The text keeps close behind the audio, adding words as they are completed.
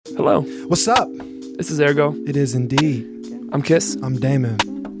Hello. What's up? This is Ergo. It is indeed. I'm Kiss. I'm Damon.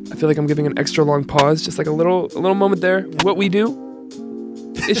 I feel like I'm giving an extra long pause, just like a little moment there. What we do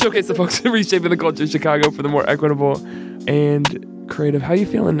is showcase the folks reshaping the culture of Chicago for the more equitable and creative. How you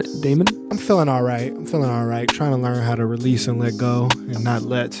feeling, Damon? I'm feeling all right. Trying to learn how to release and let go and not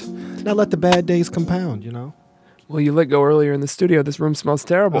let the bad days compound, you know? Well, you let go earlier in the studio. This room smells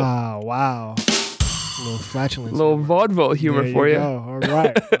terrible. Oh, wow. A little flatulence. A little vaudeville humor there for you. Go. All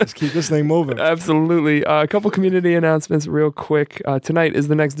right. Let's keep this thing moving. Absolutely. A couple community announcements real quick. Tonight is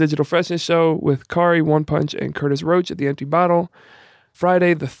the next Digital Freshness Show with Kari, One Punch, and Curtis Roach at the Empty Bottle.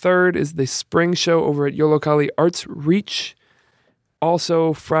 Friday the 3rd is the Spring Show over at Yollocalli Arts Reach.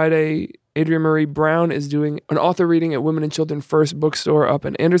 Also, Friday, Adrienne Marie Brown is doing an author reading at Women and Children First Bookstore up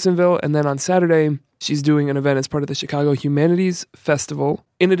in Andersonville. And then on Saturday, she's doing an event as part of the Chicago Humanities Festival.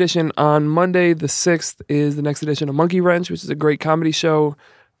 In addition, on Monday, the 6th, is the next edition of Monkey Wrench, which is a great comedy show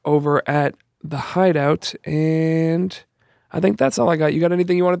over at The Hideout. And I think that's all I got. You got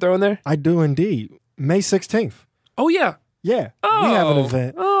anything you want to throw in there? I do indeed. May 16th. Oh, yeah. Yeah. Oh. We have an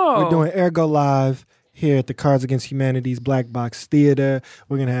event. Oh. We're doing Ergo Live here at the Cards Against Humanity's Black Box Theater.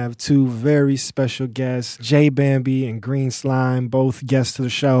 We're going to have two very special guests, Jay Bambi and Green Slime, both guests to the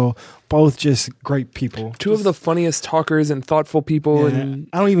show, both just great people. Two of the funniest talkers and thoughtful people. Yeah, And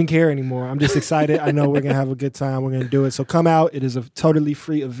I don't even care anymore. I'm just excited. I know we're going to have a good time. We're going to do it. So come out. It is a totally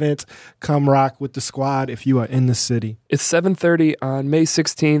free event. Come rock with the squad if you are in the city. It's 7:30 on May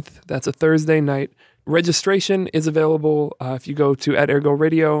 16th. That's a Thursday night. Registration is available if you go to @Ergo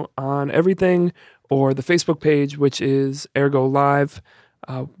Radio on everything, or the Facebook page, which is Ergo Live.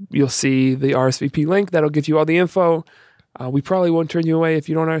 You'll see the RSVP link. That'll give you all the info. We probably won't turn you away if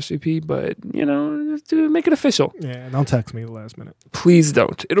you don't RSVP, but, just make it official. Yeah, don't text me the last minute. Please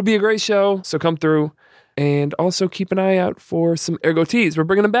don't. It'll be a great show, so come through. And also keep an eye out for some Ergo tees. We're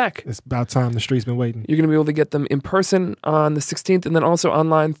bringing them back. It's about time. The street's been waiting. You're going to be able to get them in person on the 16th and then also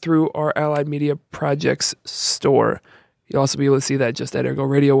online through our Allied Media Projects store. You'll also be able to see that just at Ergo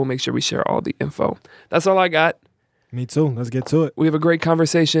Radio. We'll make sure we share all the info. That's all I got. Me too. Let's get to it. We have a great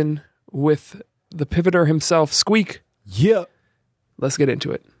conversation with the pivoter himself, Squeak. Yeah. Let's get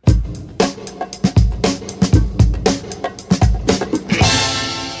into it.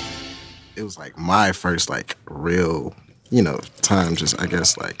 It was like my first real, time, just I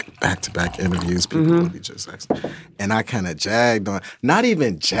guess back-to-back interviews. People would be just and I kind of jagged on, not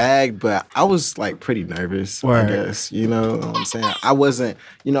even jagged, but I was pretty nervous. Word. I guess, you know what I'm saying? I wasn't,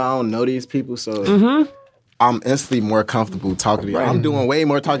 I don't know these people, so I'm instantly more comfortable talking to you. Right. I'm doing way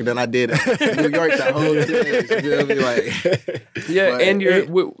more talking than I did in New York that whole day. You feel me? Yeah, but and you're...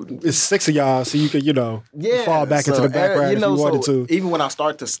 It's six of y'all, so you could, fall back into the background if you wanted to. Even when I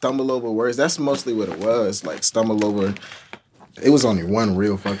start to stumble over words, that's mostly what it was. Stumble over. It was only one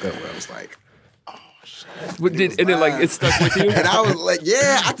real fuck up where I was like, oh shit. it stuck with you? And I was like,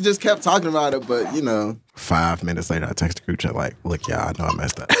 yeah, I just kept talking about it, but 5 minutes later I texted the group chat look, y'all, I know I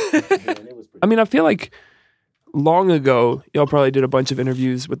messed up. I mean, I feel like long ago, y'all probably did a bunch of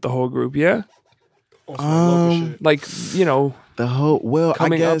interviews with the whole group, yeah? The whole I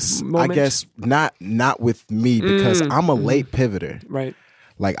guess not with me because I'm a late pivoter. Right.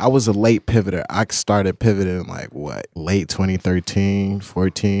 I was a late pivoter. I started pivoting late 2013,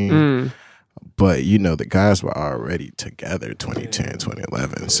 14. But the guys were already together 2010,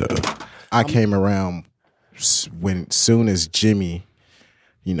 2011. So I came around soon as Jimmy,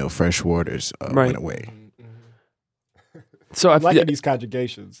 Fresh Waters went away. So I liking these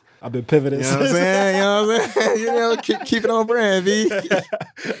conjugations. I've been pivoting. You know what I'm saying? Keep it on brand, V.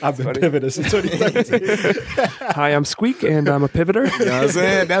 I've been pivoting since 2013. Hi, I'm Squeak, and I'm a pivoter. You know what I'm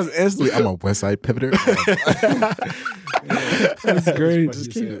saying? That's instantly. I'm a West Side pivoter. That's great.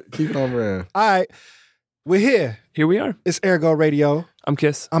 Just keep it on brand. All right. We're here. Here we are. It's Ergo Radio. I'm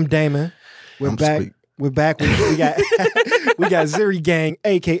Kiss. I'm Damon. I'm back. Squeak. We're back. We got we got Ziri Gang,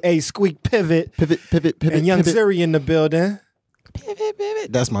 aka Squeak Pivot, and Young Ziri in the building.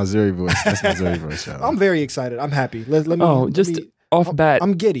 Pivot. That's my Ziri voice. Y'all. I'm very excited. I'm happy. Let me. Off bat.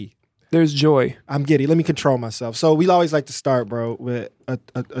 I'm giddy. There's joy. I'm giddy. Let me control myself. So we always like to start, bro, with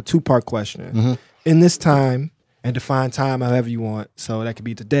a two-part question. In this time, and define time however you want. So that could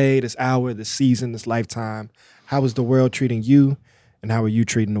be today, this hour, this season, this lifetime. How is the world treating you, and how are you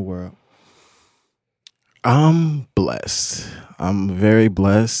treating the world? I'm blessed. I'm very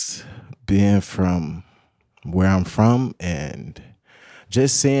blessed being from where I'm from and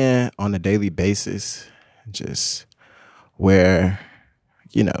just seeing on a daily basis just where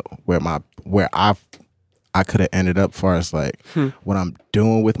I could have ended up far as what I'm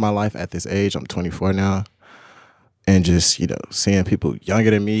doing with my life at this age. I'm 24 now. and just, you know, seeing people younger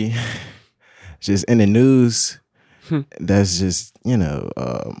than me just in the news, that's just, you know,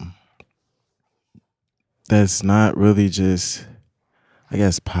 that's not really just, I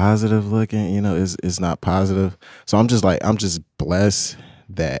guess, positive looking, you know, it's not positive. So I'm just blessed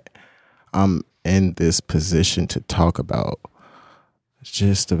that I'm in this position to talk about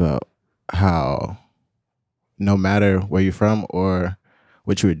how no matter where you're from or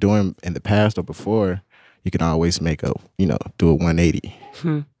what you were doing in the past or before, you can always do a 180.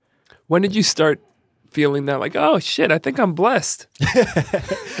 When did you start feeling that, like, oh shit, I think I'm blessed?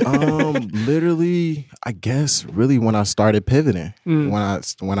 Literally, I guess, really when I started pivoting, when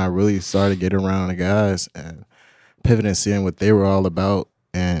I really started getting around the guys and pivoting, seeing what they were all about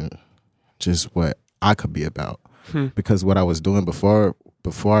and just what I could be about. Because what I was doing before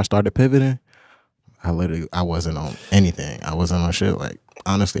I started pivoting, I wasn't on anything. I wasn't on shit. Like,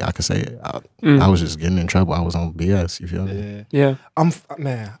 honestly, I could say it. I was just getting in trouble. I was on BS. You feel me? Yeah.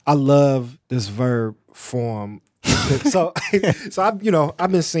 I love this verb form. so I've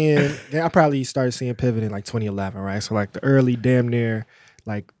been seeing. I probably started seeing pivot in like 2011, right? So like the early, damn near,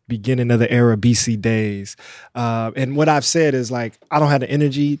 like beginning of the era BC days. And what I've said is like I don't have the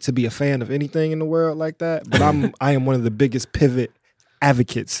energy to be a fan of anything in the world like that. But I am one of the biggest pivot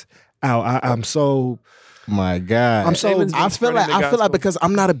advocates out. I'm so. My God, I feel like because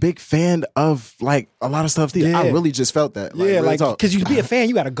I'm not a big fan of like a lot of stuff. I really just felt that. Like, because you to be a fan,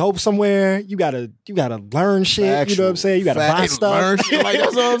 you got to go somewhere. You gotta learn shit. You know what I'm saying? You got to buy stuff. Learn shit. Like,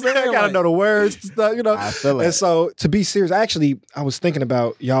 that's what I'm saying. You got to know the words and stuff. You know. I feel like. And so to be serious, I was thinking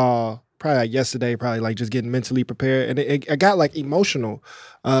about y'all probably like yesterday, probably like just getting mentally prepared, and it got like emotional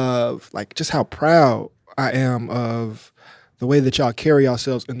of like just how proud I am of the way that y'all carry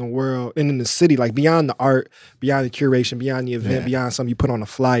yourselves in the world and in the city, like beyond the art, beyond the curation, beyond the event, beyond something you put on a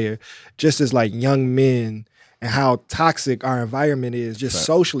flyer, just as like young men and how toxic our environment is just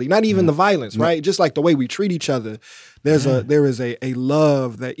socially, not even the violence, right? Just like the way we treat each other. There is a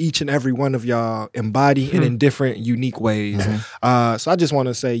love that each and every one of y'all embody and in different, unique ways. So I just want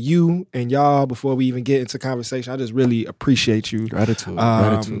to say you and y'all, before we even get into conversation, I just really appreciate you. Gratitude.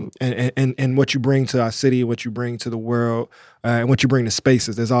 And what you bring to our city, what you bring to the world, and what you bring to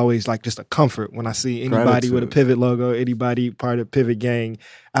spaces. There's always like just a comfort when I see anybody with a Pivot logo, anybody part of Pivot Gang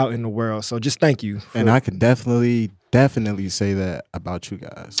out in the world. So just thank you. And I could definitely say that about you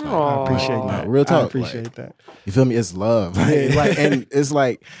guys. Like, I appreciate that. Real talk. I appreciate that. You feel me? It's love. And it's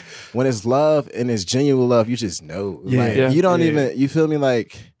like when it's love and it's genuine love, you just know. You don't even, you feel me?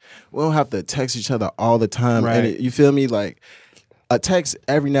 Like, we don't have to text each other all the time. Right. And you feel me? Like, a text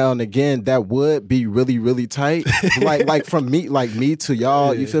every now and again that would be really, really tight. like from me to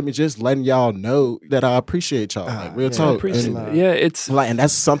y'all, you feel me? Just letting y'all know that I appreciate y'all. Like, real talk. I appreciate that. Yeah, it's like, and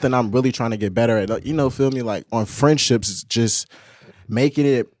that's something I'm really trying to get better at. Like, you know, feel me? Like on friendships, just making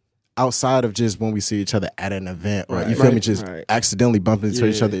it outside of just when we see each other at an event, or you feel me? Just accidentally bumping into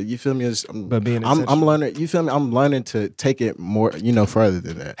each other. You feel me? But being I'm learning. You feel me? I'm learning to take it more, you know, further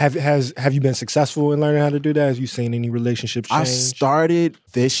than that. Have you been successful in learning how to do that? Have you seen any relationships change? I started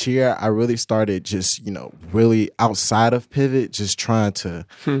this year. I really started just, you know, really outside of Pivot, just trying to,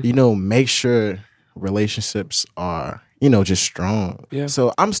 you know, make sure relationships are, you know, just strong. Yeah.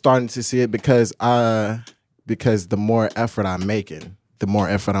 So I'm starting to see it because the more effort I'm making,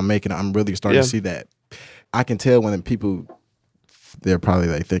 I'm really starting to see that. I can tell when people, they're probably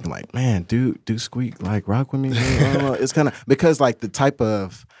like thinking like, man, do Squeak like rock with me? I don't know. It's kind of because like the type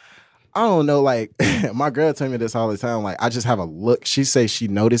of, I don't know, like my girl tell me this all the time. Like I just have a look. She say she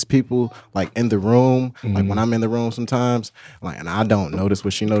noticed people like in the room, like when I'm in the room sometimes, like, and I don't notice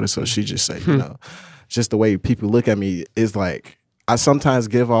what she noticed. So she just say, you know, just the way people look at me is like, I sometimes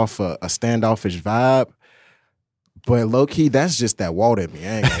give off a standoffish vibe. But low key, that's just that wall at me.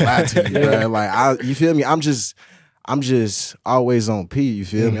 I ain't gonna lie to you, bro. Like, you feel me? I'm just always on P. You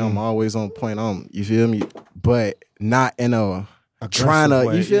feel me? I'm always on point. You feel me? But not in a trying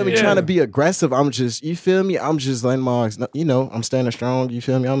to. You feel me? Trying to be aggressive. I'm just. You feel me? I'm just letting my. You know, I'm standing strong. You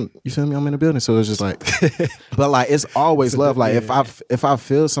feel me? I'm in the building. So it's just like, but like it's always love. Like if I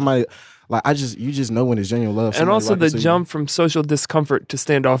feel somebody. Like you just know when it's genuine love. And also the jump from social discomfort to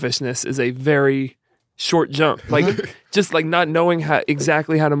standoffishness is a very short jump. Like just like not knowing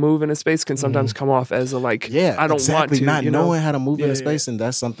exactly how to move in a space can sometimes come off as a like, I don't want to. Not knowing how to move in a space, and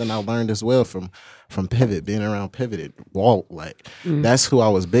that's something I learned as well from Pivot, being around Pivoted. Walt, like that's who I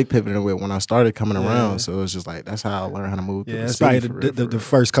was big pivoting with when I started coming around. So it was just like that's how I learned how to move. Yeah, it's probably the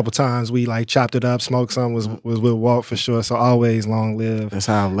first couple times we like chopped it up, smoked some was with Walt for sure. So always long live. That's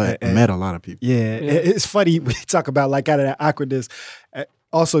how I met a lot of people. Yeah. It's funny we talk about like out of that awkwardness.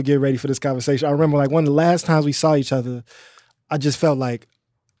 also get ready for this conversation. I remember like one of the last times we saw each other, I just felt like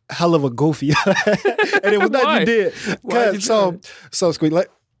hell of a goofy. And it was nothing you did. So Squeak, like,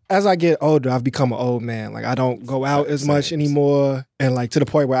 as I get older, I've become an old man. Like I don't go out as much anymore, and like to the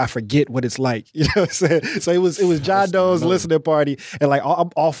point where I forget what it's like. You know what I'm saying? So it was John Doe's listening party, and like I'm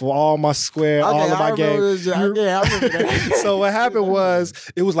off of all my square, all of my games. I remember that. So what happened was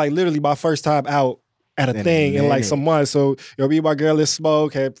it was like literally my first time out at a thing in like some months. So me and my girl is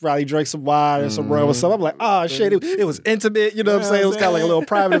smoke, had probably drank some wine and some rum or something. I'm like, oh shit, it was intimate. You know what I'm saying? It was kind of like a little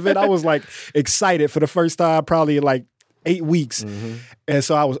private event. I was like excited for the first time, probably in like 8 weeks. And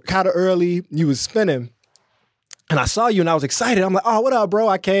so I was kind of early. You was spinning. And I saw you and I was excited. I'm like, oh, what up, bro?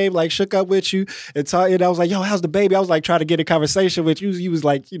 I came, like, shook up with you and I was like, yo, how's the baby? I was like trying to get a conversation with you. You was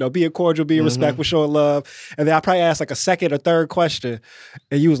like, you know, being cordial, being respectful, showing love. And then I probably asked like a second or third question.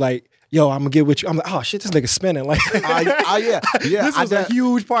 And you was like, yo, I'm gonna get with you. I'm like, oh shit, this nigga's spinning. Like, yeah. This was a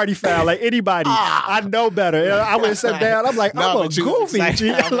huge party foul. Like anybody, I know better. And I went and sat down. I'm like, I'm a goofy.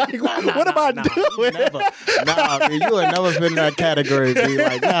 G. Like, what am I doing? You would never fit in that category. Be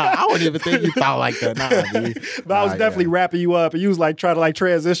like, I wouldn't even think you thought like that. But I was definitely wrapping you up, and you was like trying to like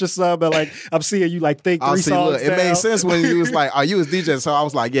transition something. But like, I'm seeing you like think three songs. Look, it made sense when you was like, oh, you was DJ. So I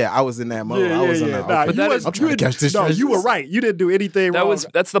was like, yeah, I was in that mode. I was in that. I'm trying to catch this. No, you were right. You didn't do anything wrong.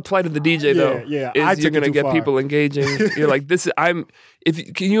 That's the plight of the DJ though. Yeah, you're gonna get people engaging. You're like, can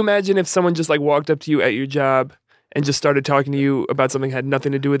you imagine if someone just like walked up to you at your job and just started talking to you about something that had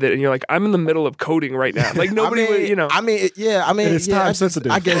nothing to do with it, and you're like, I'm in the middle of coding right now. Like nobody would, you know. It's time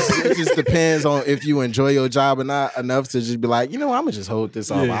sensitive. I guess it just depends on if you enjoy your job or not enough to just be like, you know, I'm gonna just hold this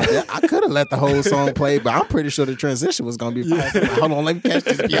off. I could have let the whole song play, but I'm pretty sure the transition was gonna be fine. Like, hold on, let me catch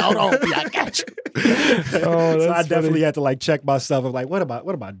this. Hold on, I got you. So I definitely had to like check myself. I'm like, what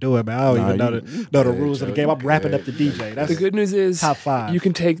am I doing, man? I don't even know the rules of the game. I'm wrapping up the DJ. That's the good news is top 5. You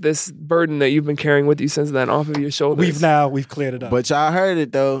can take this burden that you've been carrying with you since then off of your shoulders. We've cleared it up. But y'all heard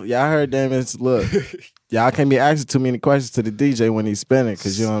it though. Y'all heard Damon's look. Y'all can't be asking too many questions to the DJ when he's spinning,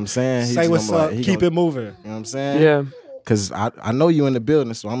 because you know what I'm saying. Say what's up. Keep it moving. You know what I'm saying? Yeah. Because I know you in the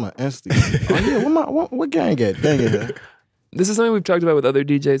building, so I'm gonna instantly. What gang at? Dang it. This is something we've talked about with other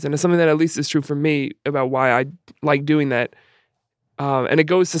DJs, and it's something that at least is true for me about why I like doing that. And it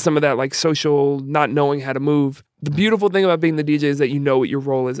goes to some of that like social not knowing how to move. The beautiful thing about being the DJ is that you know what your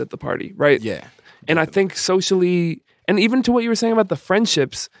role is at the party, right? Yeah. And I think socially, and even to what you were saying about the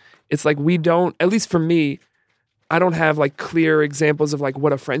friendships, it's like we don't, at least for me, I don't have like clear examples of like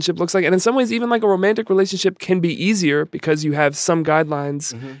what a friendship looks like. And in some ways, even like a romantic relationship can be easier because you have some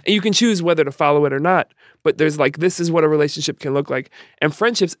guidelines and you can choose whether to follow it or not. But there's like, this is what a relationship can look like. And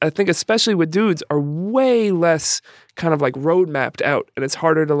friendships, I think, especially with dudes, are way less kind of like road mapped out. And it's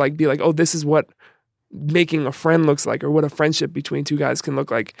harder to like be like, oh, this is what making a friend looks like, or what a friendship between two guys can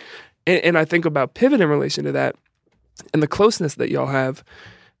look like. And I think about Pivot in relation to that and the closeness that y'all have.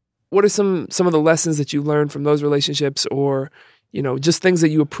 What are some of the lessons that you learned from those relationships, or, you know, just things that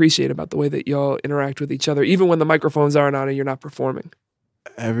you appreciate about the way that y'all interact with each other, even when the microphones aren't on and you're not performing?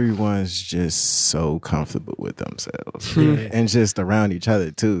 Everyone's just so comfortable with themselves and just around each other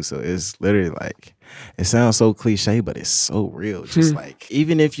too. So it's literally like, it sounds so cliche, but it's so real. Just like,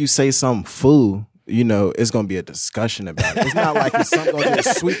 even if you say something fool, you know, it's going to be a discussion about it. It's not like it's something going to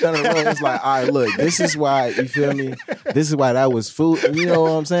get swept under the rug. It's like, all right, look, this is why, you feel me? This is why that was food. You know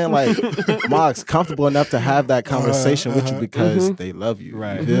what I'm saying? Like, Mark's comfortable enough to have that conversation with you because they love you.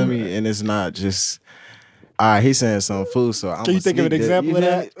 Right. You feel me? And it's not just, all right, he's saying some food, so I'm. Can you think of an example of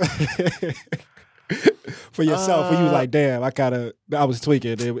that? For yourself, when you was like, damn, I was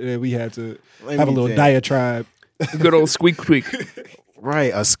tweaking, and we had to have a little diatribe. Good old squeak tweak.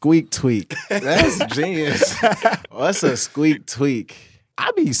 Right, a squeak tweak. That's genius. What's a squeak tweak?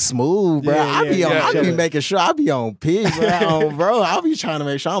 I be smooth, bro. I be making sure I be on P, bro. I be trying to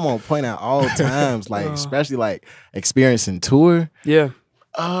make sure I'm on point at all times, like especially like experiencing tour. Yeah.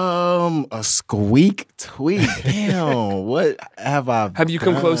 A squeak tweak. Damn, what have I? Have you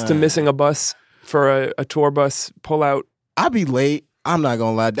come close to missing a bus for a tour bus pull out? I be late. I'm not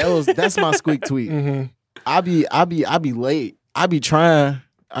gonna lie. That's my squeak tweak. I be late. I be trying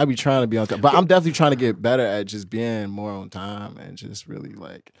to be on time, but I'm definitely trying to get better at just being more on time and just really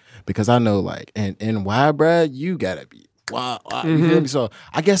like, because I know like in why, bruh, you gotta be wow. You feel me? So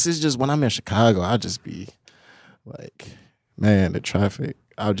I guess it's just when I'm in Chicago, I'll just be like, man, the traffic.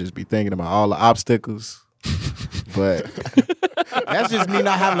 I'll just be thinking about all the obstacles. But that's just me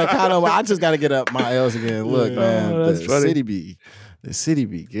not having a condom. I just gotta get up my L's again. Look, man, the city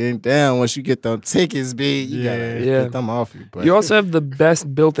be getting down once you get them tickets, B. You gotta get them off you. But you also have the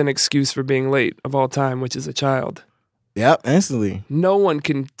best built-in excuse for being late of all time, which is a child. Yep, instantly. No one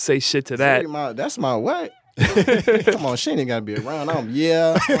can say shit to that. That's my what? Come on, she ain't gotta be around. Look,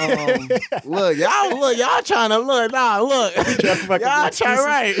 y'all trying to look. Nah, look. Y'all trying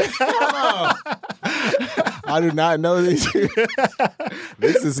right. Come on. I do not know this.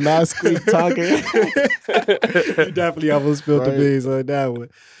 This is not Squeak talking. You definitely almost spilled the beans on that one.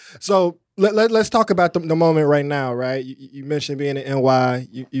 So let's talk about the moment right now, right? You mentioned being in NY.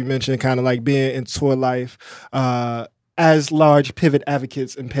 You mentioned kind of like being in tour life. As large Pivot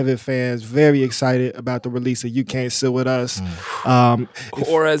advocates and Pivot fans, very excited about the release of You Can't Sit With Us.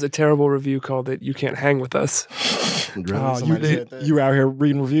 Or as a terrible review called it, You Can't Hang With Us. You out here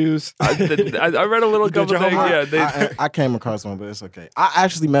reading reviews? I read a little couple things. Yeah, I came across one, but it's okay. I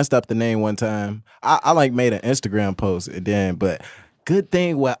actually messed up the name one time. I like made an Instagram post and then, but good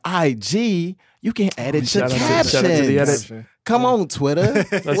thing with IG, you can edit your captions. Shout out to the edit. Come on, Twitter.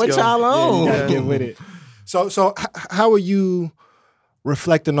 What y'all on? Yeah, get with it. So how are you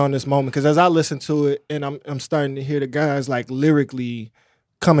reflecting on this moment? Because as I listen to it, and I'm starting to hear the guys like lyrically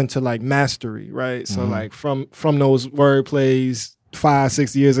coming to like mastery, right? So like from those word plays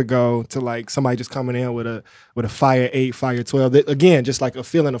 5-6 years ago to like somebody just coming in with a fire 8, fire 12. Again, just like a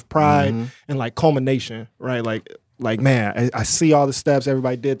feeling of pride and like culmination, right? Like man, I see all the steps.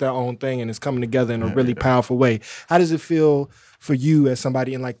 Everybody did their own thing, and it's coming together in a really powerful way. How does it feel for you as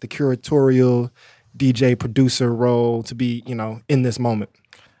somebody in like the curatorial DJ producer role to be, in this moment?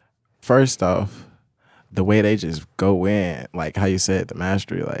 First off, the way they just go in, like how you said, the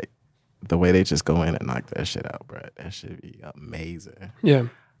mastery, like the way they just go in and knock that shit out, bro, that should be amazing. Yeah.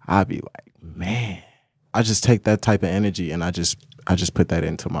 I'd be like, man, I just take that type of energy and I just put that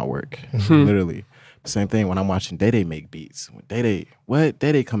into my work. Literally. Same thing when I'm watching Day make beats. When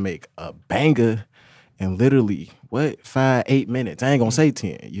Day can make a banger in literally 5-8 minutes. I ain't gonna say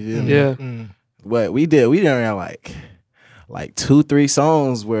 10. You feel me? Yeah. What we did have like 2-3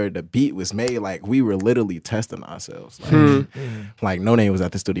 songs where the beat was made like we were literally testing ourselves. Like No Name was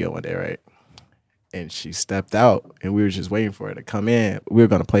at the studio one day, right? And she stepped out and we were just waiting for her to come in. We were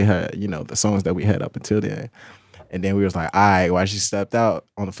gonna play her, the songs that we had up until then. And then we was like, all right, while she stepped out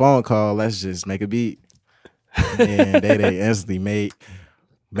on the phone call, let's just make a beat. And they instantly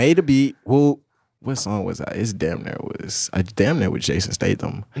made a beat. Well, what song was I? It's damn near with Jason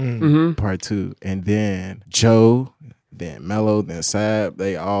Statham, part 2. And then Joe, then Mello, then Sab,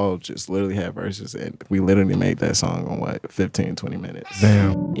 they all just literally had verses. And we literally made that song on 15-20 minutes.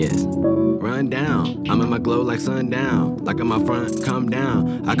 Damn. Yes. Run down. I'm in my glow like sundown. Like in my front, come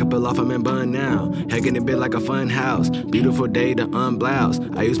down. I can pull off, I'm in bun now. Hacking a bit like a fun house. Beautiful day to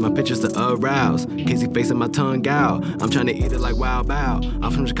unblouse. I use my pictures to arouse. Kissy face and my tongue out. I'm trying to eat it like Wild Bow.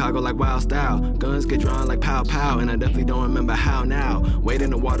 I'm from Chicago like Wild Style. Guns get drawn like pow pow. And I definitely don't remember how now. Wade in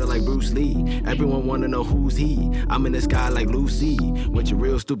the water like Bruce Lee. Everyone wanna know who's he. I'm in the sky like Lucy. With your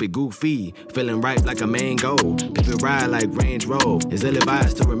real stupid goofy. Feeling ripe like a mango. People ride like Range Rover. Is ill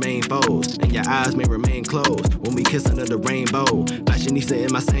advised to remain foes. And your eyes may remain closed when we kiss under the rainbow. Fashionista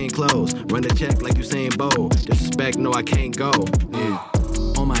in my same clothes. Run the check like Usain Bolt. Disrespect, no, I can't go. Yeah.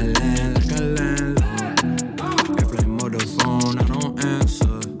 On my land like a landlord. Airplane mode, the phone, I don't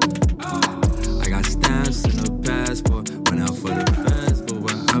answer. I got stamps in the passport. Went out for the fans,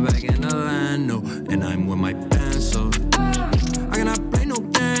 but I'm back in the land, no. And I'm with my band, so I cannot play no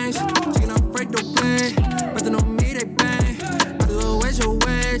games. Chicken up, break no play. Nothing on me, they bang. I do always your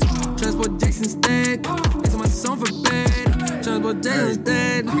wage. Transportation's dead. It's my song for bed. Transportation's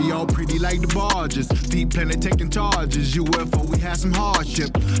dead. We all pretty like the barges. Deep planet taking charges. UFO, we had some hardship.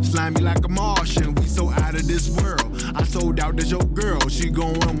 Slimy like a Martian. We so out of this world. I sold out to your girl. She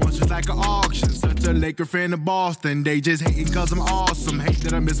gon' run once just like an auction. Such a Laker fan of Boston. They just hating cause I'm awesome. Hate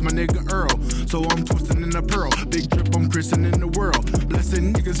that I miss my nigga Earl. So I'm twisting in the pearl. Big drip, I'm christening the world. Blessed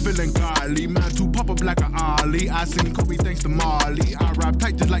niggas feeling godly. Man, to pop up like an ollie. I sing Kobe thanks to Marley. I rap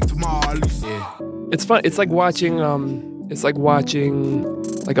tight just like tamales. Yeah. It's fun. It's like watching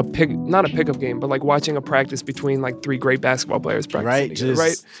like not a pickup game, but like watching a practice between like 3 great basketball players practicing together,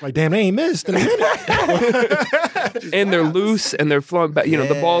 right? It's like, damn, they ain't missed in a minute. And they're loose and they're flowing back.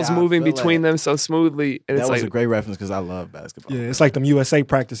 The ball's moving between them so smoothly. And that it's was like a great reference because I love basketball. Yeah, it's like them USA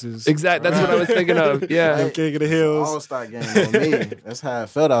practices. Exactly. That's what I was thinking of. Yeah. King of the Hills. All-star game on me. That's how I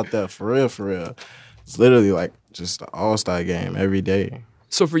felt out there, for real. It's literally like just an all-star game every day.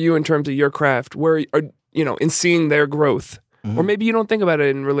 So for you, in terms of your craft, where are in seeing their growth, or maybe you don't think about it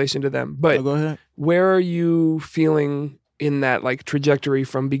in relation to them, but go ahead. Where are you feeling in that like trajectory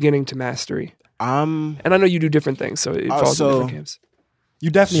from beginning to mastery? And I know you do different things, so it falls in different camps. You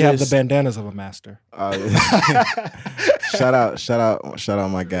definitely have the Just- bandanas of a master. shout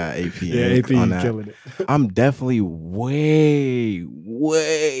out my guy AP. Yeah, AP on that. killing it. I'm definitely way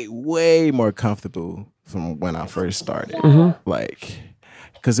more comfortable from when I first started. Like,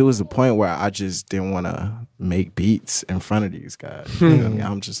 because it was a point where I just didn't want to make beats in front of these guys. You feel me?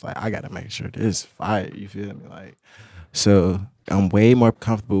 I'm just like, I got to make sure this is fire. You feel me? Like, so I'm way more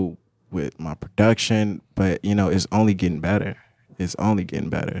comfortable with my production, but you know, it's only getting better. It's only getting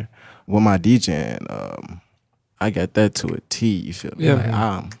better. With my DJing, I got that to a T. You feel me? Yeah. Like,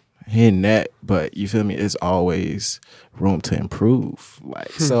 I'm hitting that, but you feel me? It's always room to improve.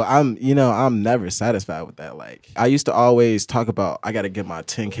 Like, so I'm never satisfied with that. Like, I used to always talk about I got to get my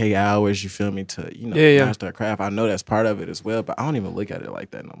 10K hours. You feel me? To master a craft. I know that's part of it as well, but I don't even look at it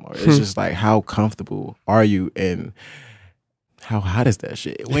like that no more. It's just like, how comfortable are you in? How hot is that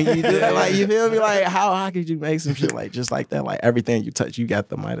shit? When you do it, like, you feel me? Like, how hot could you make some shit like just like that? Like, everything you touch, you got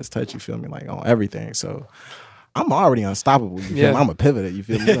the Midas touch, you feel me? Like, on everything. So I'm already unstoppable. You feel me? I'm a pivoter. You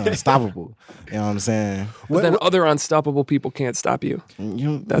feel me? You're unstoppable. You know what I'm saying? But then other unstoppable people can't stop you.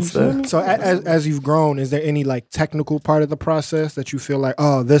 That's the... So as you've grown, is there any like technical part of the process that you feel like,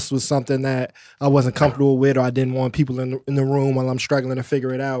 oh, this was something that I wasn't comfortable with, or I didn't want people in the room while I'm struggling to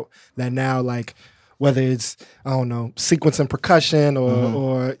figure it out, that now, like, whether it's, I don't know, sequencing percussion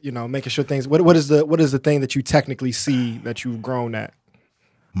or you know, making sure things, what is the thing that you technically see that you've grown at?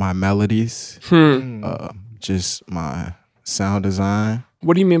 My melodies, just my sound design.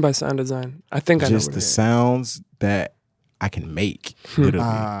 What do you mean by sound design? I think I know Just what the it is. sounds that I can make,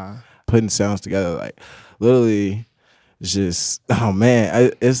 literally. Putting sounds together, like, literally, just, oh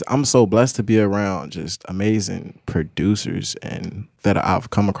man, I'm so blessed to be around just amazing producers and that I've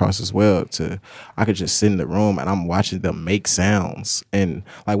come across as well. I could just sit in the room and I'm watching them make sounds. And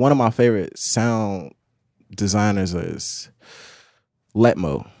like, one of my favorite sound designers is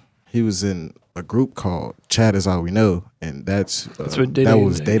Letmo. He was in a group called Chat Is All We Know, and That's what Day that Day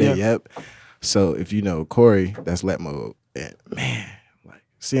was is. Day Day. Yeah. Yep. So if you know Corey, that's Letmo. And man, like,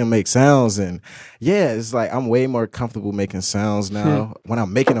 see him make sounds, and yeah, it's like I'm way more comfortable making sounds now. When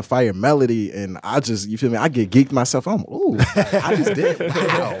I'm making a fire melody, and I just, you feel me? I get geeked myself. I just did.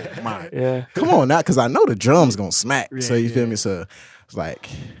 Wow, my, come on now, because I know the drum's gonna smack. So you feel me? So it's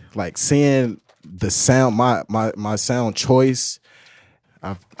like seeing the sound, my sound choice.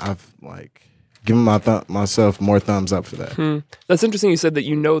 I've like given myself more thumbs up for that. That's interesting. You said that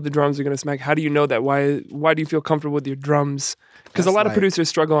you know the drums are going to smack. How do you know that? Why do you feel comfortable with your drums? Because a lot of producers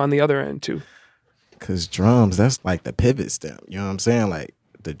struggle on the other end too. Because drums, that's like the pivot step. You know what I'm saying? Like,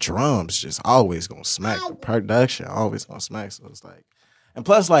 the drums just always gonna smack. The production always gonna smack. So it's like, and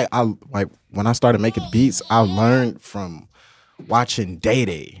plus, like, when I started making beats, I learned from watching Day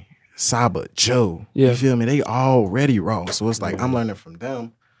Day, Saba, Joe. Yeah. You feel me? They already raw. So it's like I'm learning from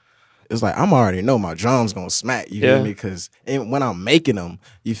them. It's like I'm already know my drums gonna smack. You feel me? Because when I'm making them,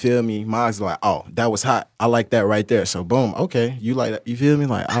 you feel me? Mine's like, oh, that was hot. I like that right there. So boom, okay, you like that? You feel me?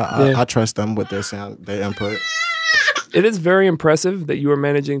 Like I trust them with their sound, their input. It is very impressive that you are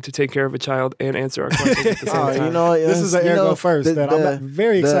managing to take care of a child and answer our questions at the same time. You know, This is an Ergo first that I'm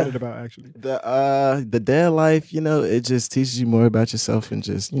very excited about, actually. The dad life, you know, it just teaches you more about yourself and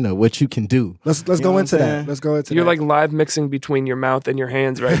just, you know, what you can do. Let's go into that. Let's go into You're that. like live mixing between your mouth and your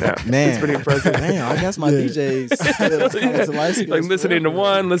hands right now. Man, it's pretty impressive. Man, I guess my DJs Like listening to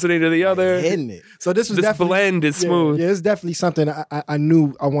one, listening to the other. hitting it. So this blend is smooth. Yeah, it's definitely something I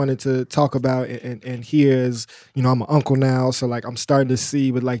knew I wanted to talk about and hear. Is, you know, I'm an uncle now, so like I'm starting to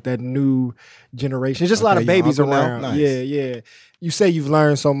see with like that new generation. It's just a lot of you're an babies uncle now? around. Nice. Yeah. You say you've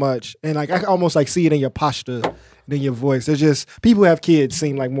learned so much, and like I almost like see it in your posture, than your voice. There's just people who have kids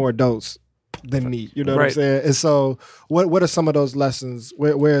seem like more adults than me. You know what I'm Right. saying? And so, what are some of those lessons?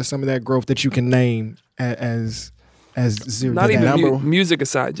 Where is some of that growth that you can name as zero? Not even number- music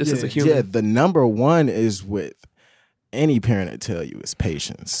aside, just as a human. Yeah, the number one is with any parent to tell you is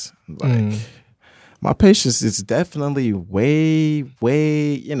patience. Like, my patience is definitely way,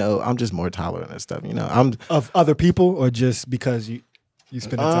 you know, I'm just more tolerant and stuff. You know, I'm of other people, or just because you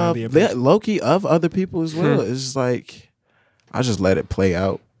spend the time being patient? low-key of other people as well. It's just like, I just let it play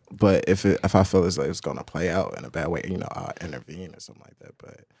out. But if I feel as though it's gonna play out in a bad way, you know, I'll intervene or something like that.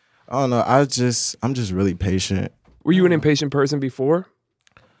 But I don't know. I'm just really patient. Were you an impatient person before?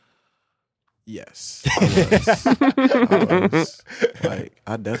 Yes, I was. Like,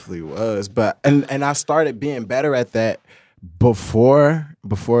 I definitely was. But and I started being better at that before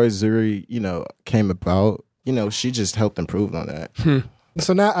Zuri, you know, came about. You know, she just helped improve on that.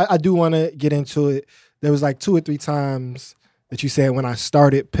 So now I do want to get into it. There was like 2 or 3 times that you said when I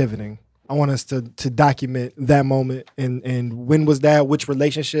started pivoting, I want us to document that moment and when was that? Which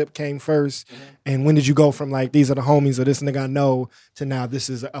relationship came first? And when did you go from like these are the homies or this nigga I know to now this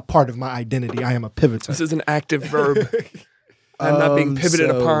is a part of my identity? I am a pivoter. This is an active verb. I'm not being pivoted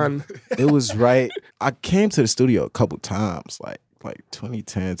upon. It was right. I came to the studio a couple times, like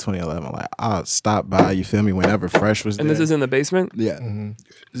 2010, 2011. Like I stopped by, you feel me, whenever Fresh was there. And this is in the basement? Yeah.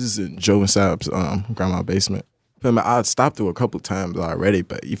 This is in Joe and Sab's grandma basement. Feel me? I stopped through a couple times already,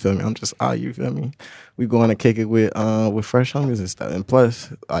 but you feel me? I'm just, you feel me? We going to kick it with Fresh homies and stuff. And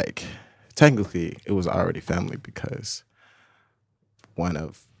plus, like, technically, it was already family because one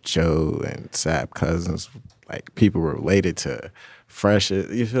of Joe and Sab cousins, like, people were related to Fresh,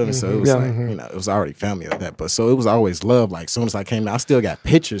 you feel me? So it was like, you know, it was already family like that. But so it was always love. Like, as soon as I came out, I still got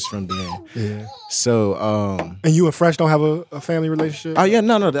pictures from then. Yeah. So, and you and Fresh don't have a family relationship? Oh, yeah,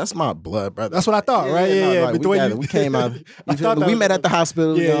 no, that's my blood brother. That's what I thought, right? Yeah. Like, we came out. We met at the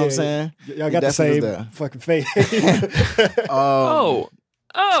hospital, you know what I'm saying? Y'all got the same fucking face. Yeah.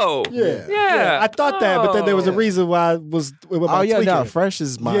 I thought that, but then there was a reason why it was. Fresh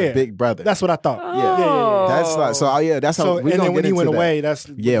is my big brother. That's what I thought. Yeah. That's like that's how. So, we and then when he went away,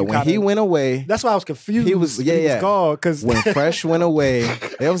 he went away. That's why I was confused. He was gone because when Fresh went away,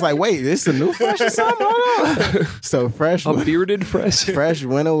 it was like, wait, this is a new Fresh or something? Hold on. So Fresh, a bearded Fresh. Fresh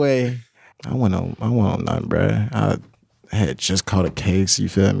went away. I went on nothing, bro. I had just caught a case. You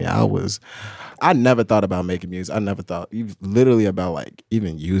feel me? I never thought about making music. I never thought literally about like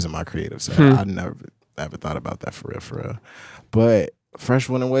even using my creative side. I never thought about that for real. But Fresh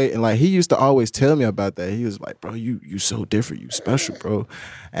went away, and like he used to always tell me about that. He was like, "Bro, you so different. You special, bro."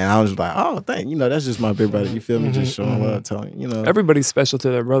 And I was like, "Oh, thank you. That's just my big brother. You feel me? Just showing love, telling everybody's special to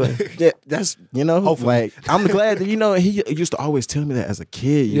their brother." Yeah, that's hopefully. Like I'm glad that he used to always tell me that as a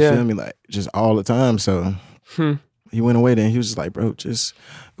kid. You feel me? Like just all the time. So. He went away, then he was just like, bro, just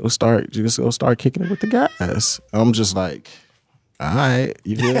go start kicking it with the guys. I'm just like, all right,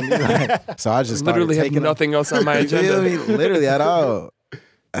 you feel me? Like, so I just literally have nothing else on my agenda. You feel me? Literally at all.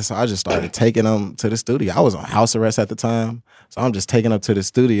 And so I just started taking them to the studio. I was on house arrest at the time, so I'm just taking them to the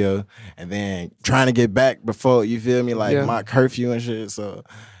studio and then trying to get back before, you feel me, like my curfew and shit. So,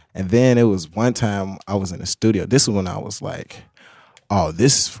 and then it was one time I was in the studio. This is when I was like, oh,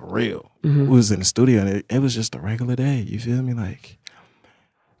 this is for real. We was in the studio and it was just a regular day. You feel me? Like,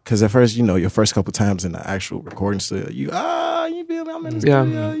 because at first, your first couple times in the actual recording studio, you feel me? I'm in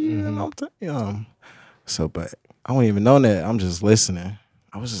the studio. So, but I don't even know that. I'm just listening.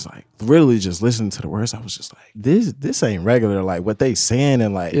 I was just like, really just listening to the words. I was just like, this ain't regular. Like what they saying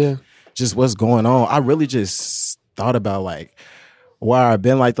and like just what's going on. I really just thought about like, where I've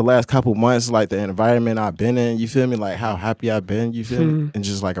been like the last couple months, like the environment I've been in, you feel me? Like how happy I've been, you feel me? And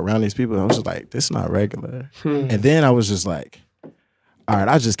just like around these people, I was just like, this is not regular. And then I was just like, all right,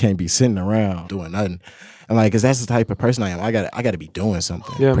 I just can't be sitting around doing nothing. And like, cause that's the type of person I am. I gotta be doing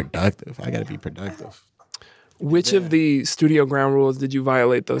something productive. I gotta be productive. Which of the studio ground rules did you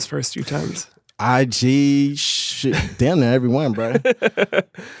violate those first few times? IG shit, damn near everyone, bro.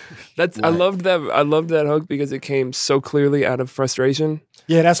 I loved that hook because it came so clearly out of frustration.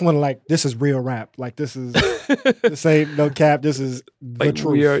 Yeah, that's when like this is real rap. Like this ain't no cap. This is the like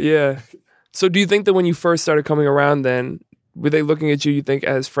truth. So do you think that when you first started coming around, then were they looking at you think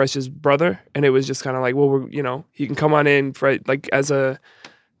as Fresh's brother, and it was just kind of like, well, he can come on in like as a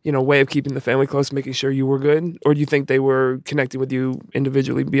way of keeping the family close, making sure you were good, or do you think they were connecting with you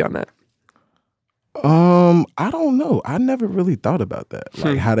individually beyond that? I don't know. I never really thought about that.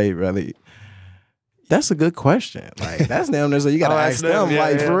 Like how they really. That's a good question. Like that's them. So you gotta ask them.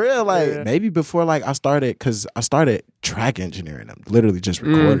 For real. Like maybe before like I started track engineering them, literally just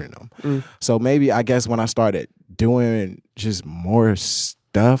recording them. So maybe I guess when I started doing just more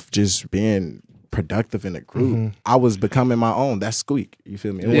stuff, just being productive in the group, I was becoming my own. That's Squeak. You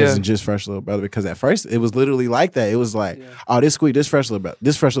feel me? It wasn't just Fresh Little Brother, because at first it was literally like that. It was like, oh, this Squeak, this Fresh Little Brother,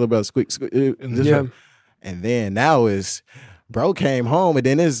 this Fresh Little Brother, Squeak. And then now is bro came home, and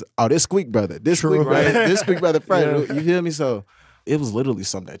then this Squeak brother, this Squeak brother, this Squeak brother Fresh. You feel me? So it was literally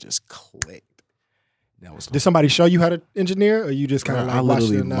something that just clicked. Did somebody show you how to engineer, or you just kind of like I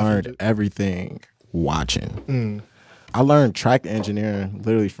literally watched learned everything watching. I learned track engineering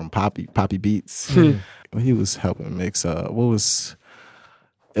literally from Poppy Beats. He was helping mix it was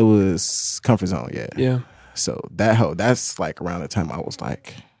Comfort Zone, yeah. So that's like around the time I was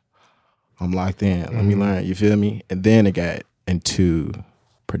like, I'm locked in. Let me learn, you feel me? And then it got into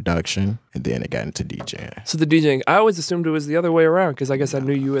production, and then it got into DJing. So the DJing, I always assumed it was the other way around, because I guess I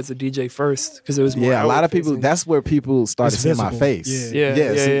knew you as a DJ first, because it was more a lot of people, that's where people started seeing my face. You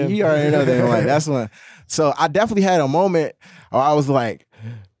already know that. Like, that's when. So I definitely had a moment where I was like,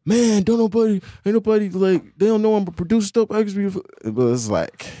 man, ain't nobody like, they don't know I'm a producer stuff. But it's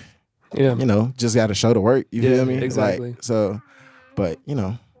like, Yeah. you know, just got to show the work. You feel me? Exactly. Like, so, but you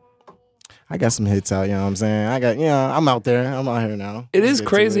know, I got some hits out. You know what I'm saying? I'm out there. I'm out here now. It Let's is get to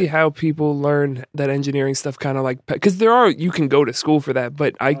crazy it. how people learn that engineering stuff kind of like, because you can go to school for that,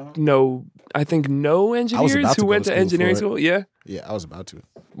 but I think no engineers about to who go went to to school engineering for it. school. Yeah. Yeah, I was about to.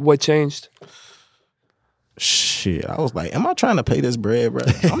 What changed? Shit, I was like, am I trying to pay this bread, bro?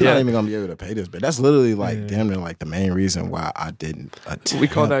 I'm Yeah. not even gonna be able to pay this bread. That's literally like damn near like the main reason why I didn't attempt. We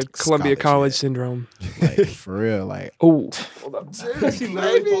call that Columbia College scholarship. syndrome. Like for real, like Oh, hold up. She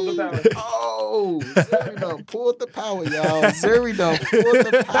literally pulled the power. oh, Zuri done pulled the power, y'all. Zuri done pulled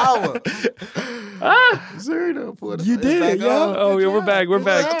the power. Zuri done pulled the You did it, yo. Oh, yeah, we're back. We're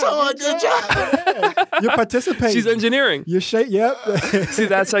back. Good job. You're participating. She's engineering. You're Yep. See,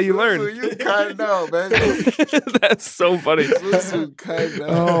 that's how you learn. You cut it out, man. That's so funny. You cut it out.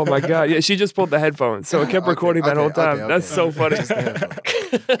 Oh my god! Yeah, she just pulled the headphones, so it kept recording that whole time. That's so funny.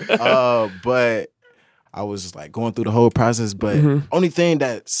 But I was just like going through the whole process. But only thing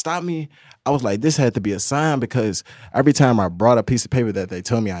that stopped me, I was like, this had to be a sign, because every time I brought a piece of paper that they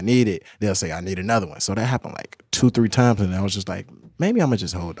told me I needed, they'll say I need another one. So that happened like 2-3 times, and I was just like, maybe I'm gonna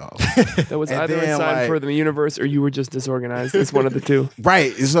just hold off. That was And either a then, sign like- for the universe, or you were just disorganized. It's one of the two.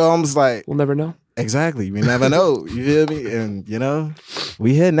 Right. So I'm just like, We'll never know. exactly. We never know. You feel me? And you know,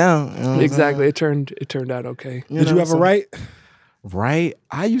 we here now. You know what I'm Exactly. It turned out okay. saying? Did you know, ever so- write? Right.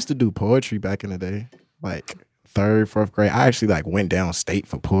 I used to do poetry back in the day, like 3rd, 4th grade. I actually like went downstate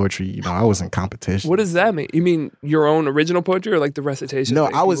for poetry. You know, I was in competition. What does that mean? You mean your own original poetry, or like the recitation? No,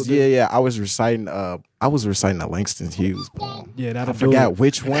 thing I was people do? I was reciting a Langston Hughes poem. Yeah, I that'll do forgot it.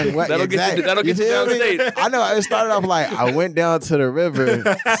 which one. What, That'll get you- that'll get you feel me? downstate. I know. It started off like I went down to the river,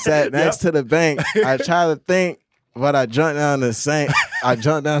 sat next to the bank. I tried to think, but I jumped down the sink.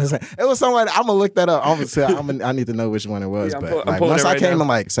 It was somewhere. I'm gonna look that up. I need to know which one it was. Yeah, I'm but pulling once it I right came now. in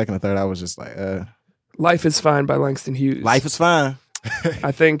like 2nd or 3rd, I was just like, Life is Fine by Langston Hughes. life is fine.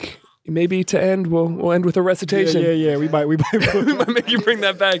 I think maybe to end, we'll end with a recitation. Yeah. We might. We might make you bring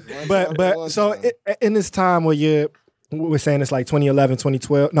that back. But so in this time where we're saying it's like 2011,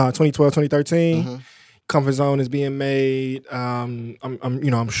 2013. Comfort Zone is being made.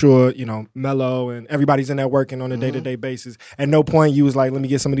 I'm sure Mello and everybody's in there working on a day-to-day basis. At no point you was like, let me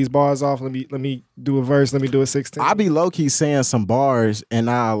get some of these bars off. Let me do a verse. Let me do a 16. I be low key saying some bars, and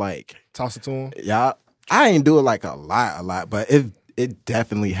I like, Toss it to him. yeah, I ain't do it like a lot, but it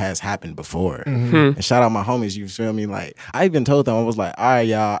definitely has happened before. And shout out my homies, you feel me? Like, I even told them, I was like, all right,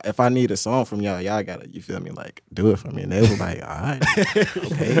 y'all, if I need a song from y'all gotta, you feel me, like, do it for me. And they was like, all right,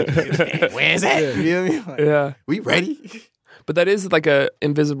 okay. Where's that? You feel me? Like, Yeah. we ready? But that is like a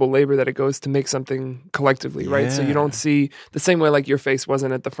invisible labor that it goes to make something collectively, right? So you Yeah. don't see the same way like your face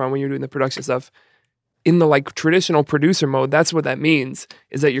wasn't at the front when you're doing the production stuff. In the like traditional producer mode, that's what that means,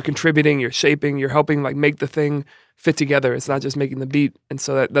 is that you're contributing, you're shaping, you're helping like make the thing fit together. It's not just making the beat. And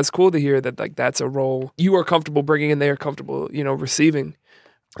so that's cool to hear that like that's a role you are comfortable bringing and they are comfortable, receiving.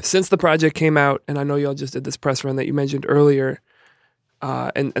 Since the project came out, and I know y'all just did this press run that you mentioned earlier,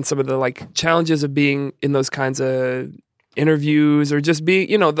 and some of the like challenges of being in those kinds of interviews, or just being,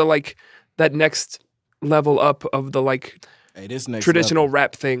 the like that next level up of the like Hey, this next traditional level.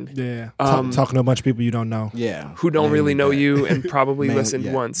 rap thing. Yeah. Um, Talking to a bunch of people you don't know. Yeah. Who don't really know that. you and probably Mainly, listened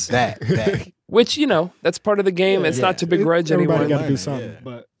yeah. once. That. Which, that's part of the game. It's not to begrudge Everybody anyone. got to do Learning, something. yeah.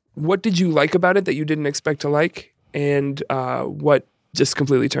 But What did you like about it that you didn't expect to like? And what just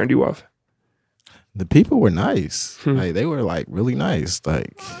completely turned you off? The people were nice. Like, they were like really nice.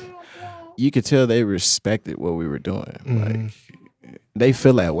 Like, you could tell they respected what we were doing. Like, they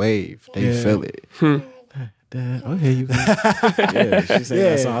feel that wave. They Yeah. feel it. Dad, okay, you guys. Yeah, she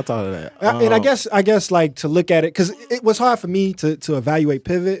said that song. I thought of that. and I guess like to look at it, because it was hard for me to evaluate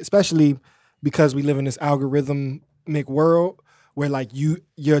Pivot, especially because we live in this algorithmic world where like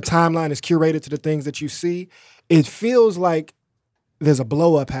your timeline is curated to the things that you see. It feels like there's a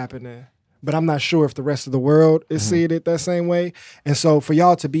blow up happening, but I'm not sure if the rest of the world is seeing it that same way. And so for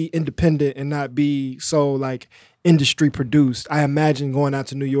y'all to be independent and not be so like industry produced, I imagine going out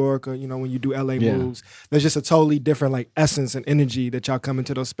to New York or when you do LA moves, there's just a totally different like essence and energy that y'all come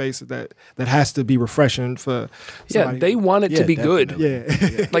into those spaces that has to be refreshing for somebody. Yeah, they want it to be good.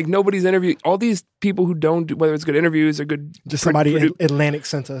 Yeah. Like nobody's interviewing all these people who don't do, whether it's good interviews or good Just somebody in Atlantic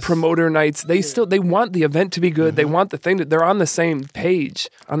sent us. promoter nights. They they want the event to be good. They want the thing that they're on the same page,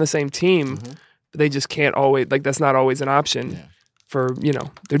 on the same team. But they just can't always, like, that's not always an option for,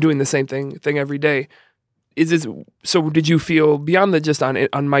 they're doing the same thing every day. So did you feel beyond the just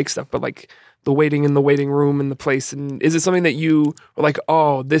on mic stuff, but like the waiting in the waiting room and the place, and is it something that you were like,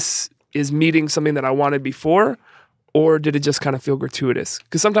 oh, this is meeting something that I wanted before, or did it just kind of feel gratuitous?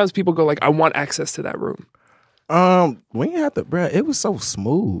 Because sometimes people go like, I want access to that room. We didn't have to, bro. It was so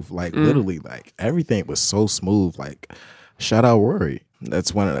smooth. Like literally, like everything was so smooth. Like shout out Rory.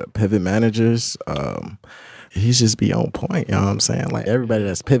 That's one of the pivot managers. He's just be on point. You know what I'm saying? Like everybody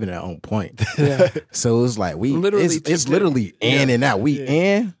that's pivoting on point. Yeah. So it was like Literally it's literally in and out. We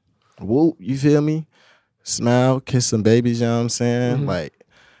in, whoop, you feel me? Smile, kiss some babies, you know what I'm saying? Like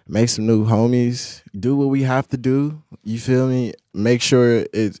make some new homies, do what we have to do. You feel me? Make sure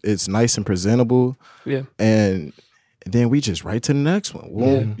it's nice and presentable. Yeah. And then we just right to the next one.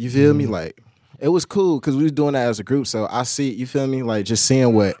 Whoop, you feel me? Like it was cool because we was doing that as a group. So I see, you feel me? Like just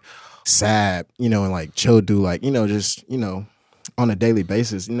seeing what Sab, you know, and like Joe do, like, you know, just, you know, on a daily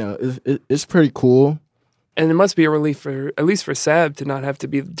basis, you know, it's pretty cool. And it must be a relief for, at least for Sab, to not have to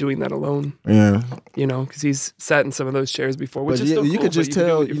be doing that alone. Yeah. You know, because he's sat in some of those chairs before, which But is still you cool, could just but you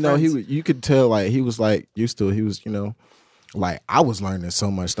tell, can do it you with know, your friends. you could tell like he was like used to it. He was, you know, like I was learning so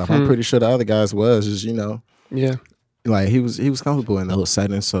much stuff. I'm pretty sure the other guys was just, you know, Yeah. like he was comfortable in those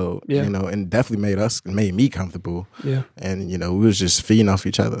settings. So, Yeah. you know, and definitely made me comfortable. Yeah. And, you know, we was just feeding off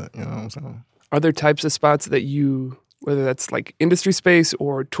each other. You know what I'm saying? Are there types of spots that you, whether that's like industry space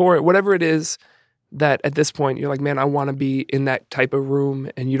or tour, whatever it is, that at this point you're like, man, I want to be in that type of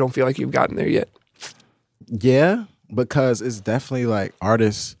room, and you don't feel like you've gotten there yet? Yeah, because it's definitely like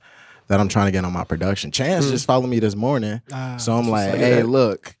artists that I'm trying to get on my production. Chance just followed me this morning. So I'm like, hey,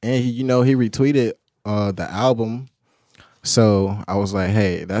 look. And he retweeted the album. So I was like,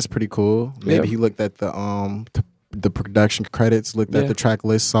 hey, that's pretty cool. Maybe he looked at the production credits, looked at the track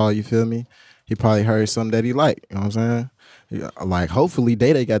list, saw, you feel me? He probably heard something that he liked. You know what I'm saying? Yeah, like, hopefully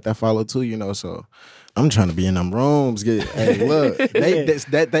Day got that follow too, you know, so I'm trying to be in them rooms. Hey, look,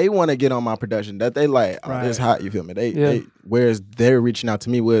 they want to get on my production. That they like, oh, this hot, you feel me? They whereas they're reaching out to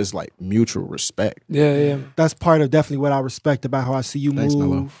me, where it's like mutual respect. Yeah. That's part of definitely what I respect about how I see you Thanks, move,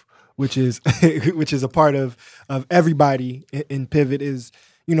 Mello. which is a part of everybody in Pivot is,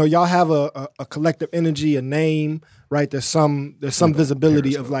 you know, y'all have a collective energy, a name, right? There's some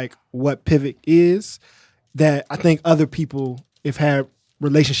visibility of like what Pivot is that I think other people, if had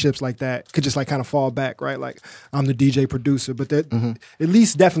relationships like that, could just like kind of fall back, right? Like I'm the DJ producer, but that at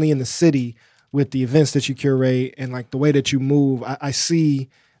least definitely in the city with the events that you curate and like the way that you move, I see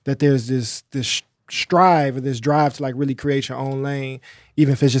that there's this strive or this drive to like really create your own lane,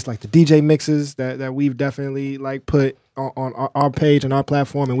 even if it's just like the DJ mixes that we've definitely like put on our page and our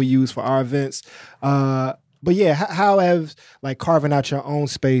platform and we use for our events. But yeah, how have like carving out your own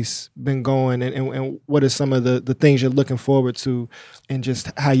space been going, and what are some of the things you're looking forward to, and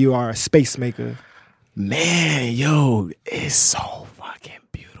just how you are a space maker? Man, yo, it's so fucking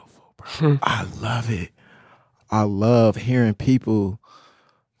beautiful, bro. I love it. I love hearing people,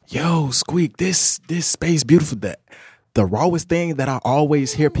 yo, Squeak, this space beautiful. The rawest thing that I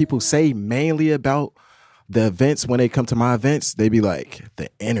always hear people say mainly about the events when they come to my events, they be like, the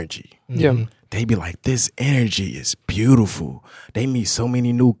energy. Yeah. They be like, this energy is beautiful. They meet so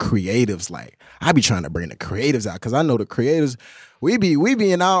many new creatives. Like, I be trying to bring the creatives out because I know the creatives, we be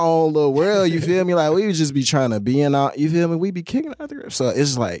in our own little world, you feel me? Like, we just be trying to be in our, you feel me? We be kicking out the. So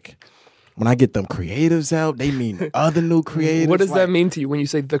it's like, when I get them creatives out, they mean other new creatives. What does like, that mean to you when you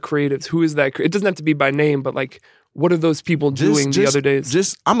say the creatives? Who is that? It doesn't have to be by name, but like, what are those people doing the other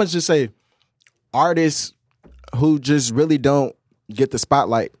days? I'm going to just say artists who just really don't get the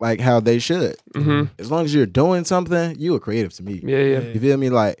spotlight like how they should. As long as you're doing something, you a creative to me. Yeah. You feel me?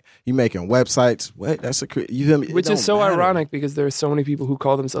 Like you making websites. What? That's a you feel me? It Which is don't so matter. ironic because there are so many people who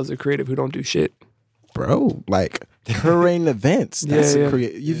call themselves a creative who don't do shit. Bro. Like curating events. That's Yeah. a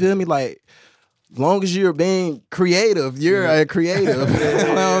creative. You feel me? Like long as you're being creative, you're a creative. You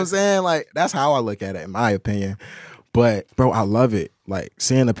know what I'm saying? Like that's how I look at it, in my opinion. But bro, I love it. Like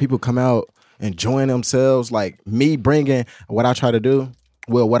seeing the people come out, enjoying themselves, like me bringing what I try to do.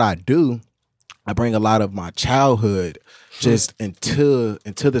 Well, what I do, I bring a lot of my childhood just into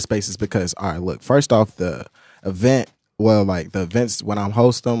the spaces because, all right, look, first off, the event, well, like the events when I'm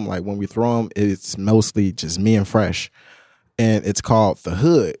hosting them, like when we throw them, it's mostly just me and Fresh. And it's called The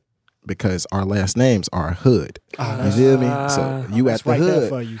Hood because our last names are Hood. You feel me? So you at the right there hood.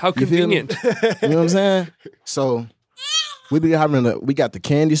 for you. How You feel me? convenient. You know what I'm saying? So we got the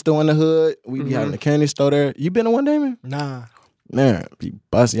candy store in the hood. We be having the candy store there. You been to one, Damon? Nah. Man, be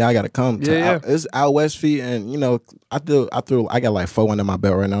busting. Y'all gotta come. Yeah. It's out West Feet, and you know, I got like 4 under my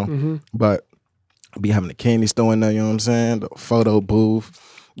belt right now. But I be having the candy store in there. You know what I'm saying? The photo booth.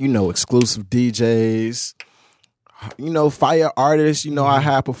 You know, exclusive DJs. fire artists, I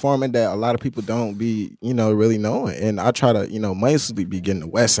have performing that a lot of people don't be, really knowing. And I try to, mostly be getting the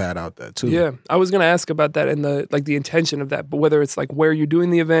West Side out there too. Yeah, I was gonna ask about that and the intention of that, but whether it's like where you're doing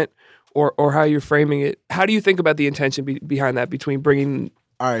the event or how you're framing it. How do you think about the intention behind that between bringing?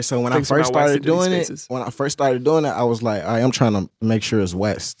 All right, so when I first started doing it, I was like, I'm trying to make sure it's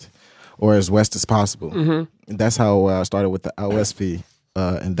West or as West as possible. And that's how I started with the LSV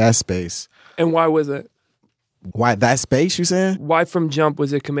in that space. And why was it? Why that space, you saying? Why from jump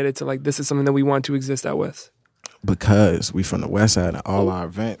was it committed to like, this is something that we want to exist out West? Because we from the West Side and all our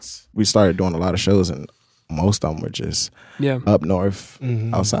events, we started doing a lot of shows and most of them were just up north,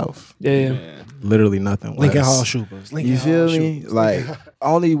 out south. Yeah. Literally nothing west. Lincoln Hall Shooters. You feel me? Like,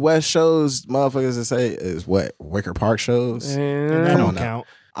 only West shows motherfuckers to say is what? Wicker Park shows? And that don't count.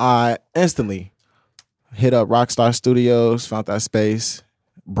 I instantly hit up Rockstar Studios, found that space,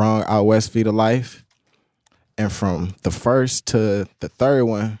 brung Out West Feed of Life. And from the first to the third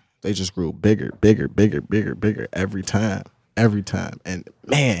one, they just grew bigger every time. And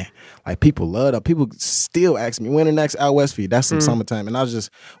man, like people love them. People still ask me when the next Out West feed. That's some summertime. And I was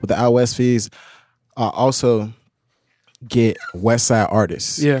just with the Out West feeds, I also get West Side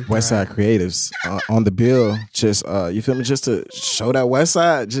artists, West Side creatives on the bill. Just you feel me? Just to show that West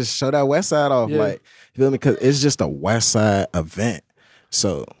Side, off. Like, you feel me? Because it's just a West Side event.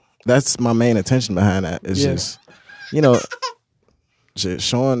 So that's my main intention behind that. It's just, just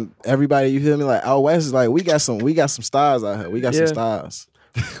showing everybody, you feel me? Like, Out West is like, we got some stars out here. We got some stars.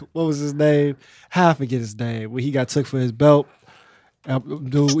 What was his name? I forget his name. When he got took for his belt. When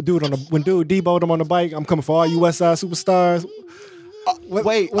dude deboed him on the bike, I'm coming for all you West Side superstars.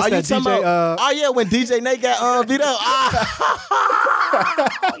 Wait, what's are that you talking DJ, about? When DJ Nate got beat up.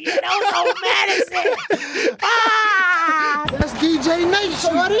 Madison. That's DJ Nate,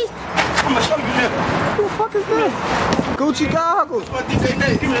 shorty. I'm gonna show you nigga. Who the fuck is this? Gucci goggles. That's DJ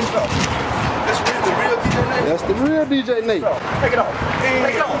Nate. Give me this stuff. That's the real DJ Nate. That's the real DJ Nate. Take it off.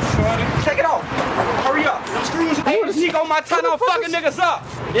 Take it off, shorty. Take it off. Hurry up. Them screws. Hey, this nigga on my tongue. I'm fucking niggas up.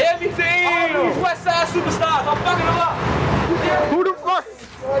 Yeah, me all these West Side superstars. I'm fucking them up. Who the fuck?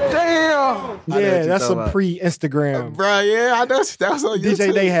 Damn. Yeah, that's some pre-Instagram. Bro, yeah, I know. That was on YouTube.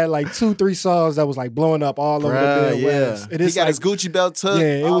 DJ Nate had like 2-3 songs that was like blowing up all over the Midwest. Yeah. He got his Gucci belt took.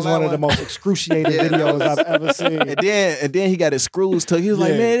 Yeah, it was one of the most excruciating videos I've ever seen. And then he got his screws took. He was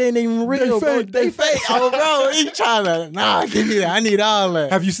like, man, it ain't even real. They fake. Oh, bro, he trying to, give me that. I need all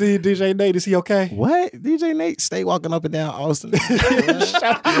that. Have you seen DJ Nate? Is he okay? What? DJ Nate stay walking up and down Austin. Madison.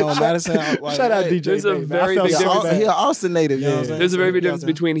 Shout out DJ Nate. There's a very big difference. He's an Austin native. You know what I'm saying? There's a very big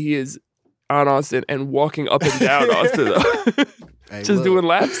difference between he is on Austin and walking up and down Austin, though. Just doing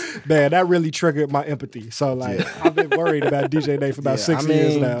laps. Man, that really triggered my empathy. So, I've been worried about DJ Nate for about 6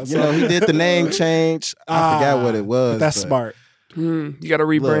 years now. So. He did the name change. I forgot what it was. That's smart. You got to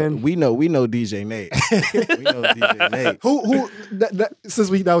rebrand. Look, we know DJ Nate. We know DJ Nate. Who? Since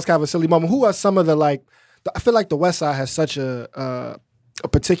that was kind of a silly moment. Who are some of the I feel like the West Side has such a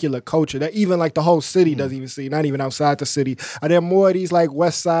particular culture that even like the whole city doesn't even see, not even outside the city. Are there more of these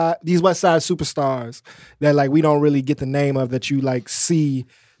West Side superstars that we don't really get the name of that you see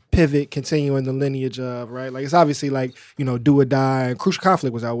pivot, continuing the lineage of, right? Like it's obviously Do or Die and Crucial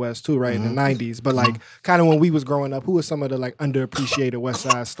Conflict was out West too, right? In the 90s. But kind of when we was growing up, who are some of the underappreciated West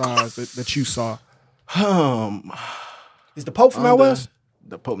Side stars that you saw? Is the Pope from out West?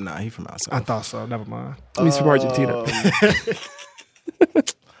 The Pope, nah, he from outside. I thought so. Never mind. He's from Argentina.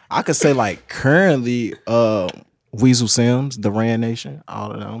 I could say currently Weasel Sims, the Rand Nation,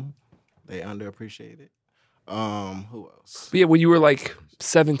 all of them, they underappreciated. Who else? But yeah, when you were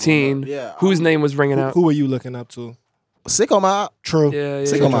 17, whose name was ringing out? Who were you looking up to? Sicko Mob. True. Yeah.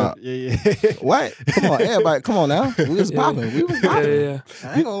 Sicko Mob. Yeah. What? Come on, everybody. Come on now. We was popping. We was popping. Yeah.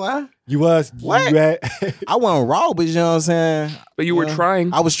 I ain't gonna lie. You was. What? I wasn't raw, but you know what I'm saying? But you were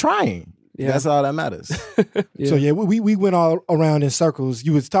trying. I was trying. Yeah. That's all that matters. So we went all around in circles.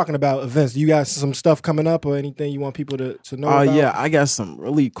 You was talking about events. You got some stuff coming up or anything you want people to know about? Yeah, I got some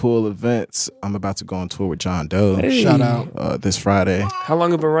really cool events. I'm about to go on tour with John Doe. Hey. Shout out. This Friday. How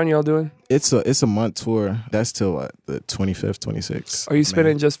long of a run y'all doing? It's a month tour. That's till the 25th, 26th. Are you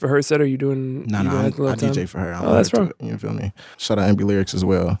spinning just for her set or are you doing No, I DJ for her. That's right. You feel me? Shout out MB Lyrics as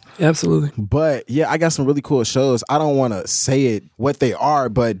well. Absolutely. But yeah, I got some really cool shows. I don't want to say it what they are,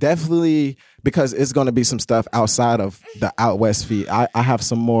 but definitely because it's going to be some stuff outside of the Out West feed. I have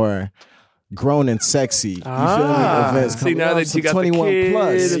some more grown and sexy, you feel me, events coming now up, that some you got 21 the kids,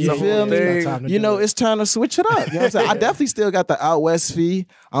 plus, it's you a feel whole me? thing. It's time to switch it up. You know what I'm saying? I definitely still got the Out West fee.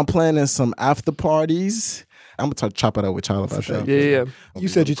 I'm planning some after parties. I'm gonna chop it up with y'all about that. Yeah. You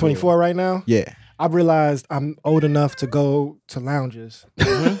said you're 24 right now? Yeah. I realized I'm old enough to go to lounges.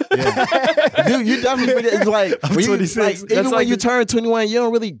 Yeah. Dude, you definitely forget. It's like, I'm when you, 26. like That's even like when you the- turn 21, you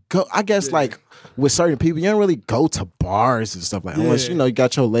don't really go. I guess like with certain people, you don't really go to bars and stuff like that. Unless, Yeah. you know, you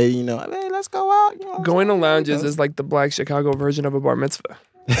got your lady, you know, hey, let's go out. You know, Going to lounges is like the black Chicago version of a bar mitzvah.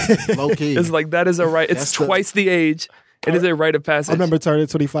 low key. It's like that is a right. It's That's the- twice the age. It is a rite of passage. I remember turning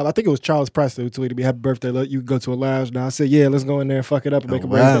 25. I think it was Charles Preston who tweeted me, "Happy birthday! Look, you can go to a lounge now." I said, "Yeah, let's go in there and fuck it up and make A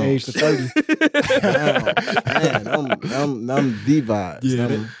them raise the lounge. age to 30." Man, I'm the vibes. Yeah,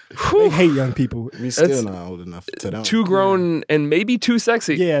 Them- They hate young people. we still That's not old enough to them. Too grown and maybe too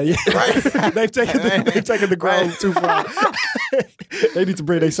sexy. Yeah, they've taken the grown too far. They need to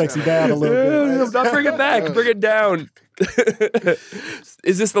bring their sexy down a little bit. Not bring it back. Bring it down.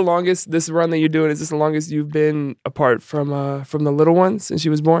 Is this the longest? This run that you're doing? Is this the longest you've been apart from the little one since she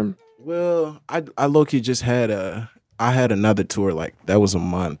was born? Well, I low-key just had I had another tour, like that was a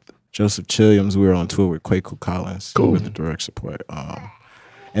month. Joseph Chilliams, we were on tour with Quaco Collins with the direct support.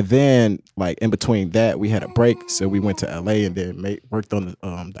 And then like in between that, we had a break, so we went to LA and then worked on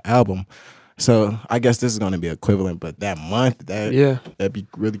the album. So I guess this is going to be equivalent, but that month, that'd be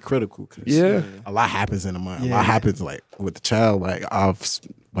really critical because Yeah. a lot happens in a month. A Yeah. lot happens like with the child. Like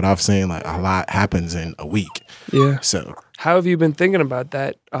what I've seen, like a lot happens in a week. Yeah. So How have you been thinking about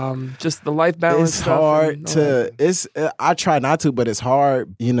that? Just the life balance it's stuff. hard and all that? to. I try not to, but it's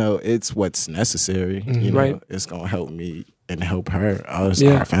hard. You know, it's what's necessary. You know, Right. it's gonna help me and help her,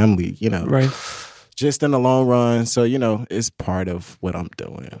 Yeah. our family. You know, Right. just in the long run. So you know, it's part of what I'm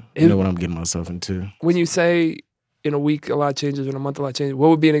doing. You know what I'm getting myself into. When you say in a week a lot changes, in a month a lot changes, what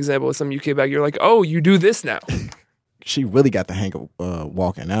would be an example of something you came back? You're like, oh, you do this now. She really got the hang of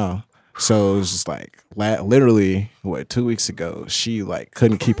walking now. So it was just like literally 2 weeks ago, she like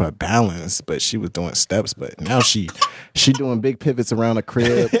couldn't keep her balance, but she was doing steps. But now she doing big pivots around the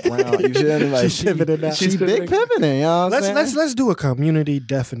crib. Around, you feel me? Like She's pivoting now. She's big pivoting. You know what I'm saying? Let's do a community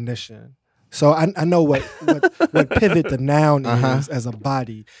definition. So I know what pivot the noun is as a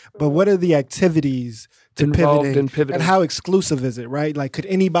body, but what are the activities to Involved pivoting, in pivoting. and how exclusive is it? Right? Like, could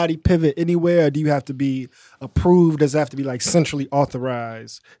anybody pivot anywhere, or do you have to be approved? Does it have to be like centrally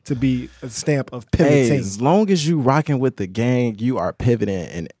authorized to be a stamp of pivoting? Hey, as long as you rocking with the gang, you are pivoting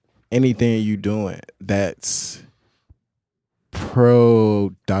in anything you doing that's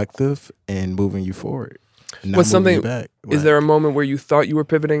productive and moving you forward. Not What's moving you something? back. Is Like, there a moment where you thought you were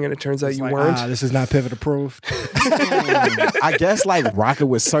pivoting and it turns out It's you like, weren't? this is not pivot approved. I guess like rocking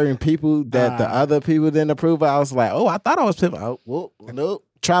with certain people that the other people didn't approve of. I was like, oh, I thought I was pivoting. Oh, well, nope.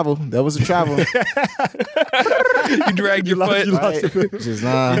 Travel. That was a travel. You dragged your foot. Right? Just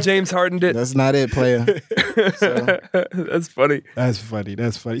nah. You James hardened it. That's not it, player. So, That's funny. That's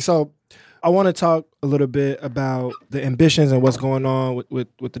funny. So I want to talk a little bit about the ambitions and what's going on with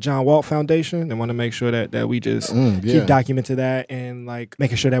the John Walt Foundation. I want to make sure that we just keep documenting that and like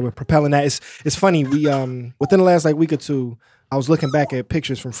making sure that we're propelling that. It's funny. We within the last like week or two, I was looking back at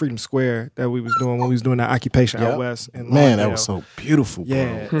pictures from Freedom Square that we was doing when we was doing that occupation out west. In man, that Lawndale. was so beautiful, bro.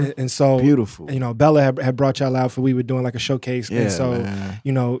 Yeah, and so Beautiful. You know, Bella had brought y'all out for we were doing like a showcase, Yeah, and so man.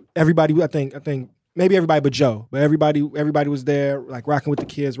 you know everybody. I think maybe everybody but Joe, but everybody was there, like rocking with the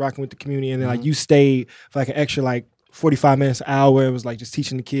kids, rocking with the community, and then like you stayed for like an extra like 45 minutes, an hour. It was like just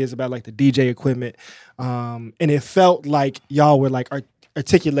teaching the kids about like the DJ equipment, and it felt like y'all were like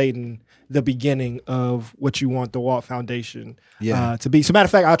articulating the beginning of what you want the Walt Foundation to be. So matter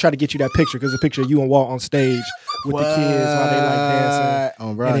of fact, I'll try to get you that picture because the picture of you and Walt on stage with the kids while they like dancing.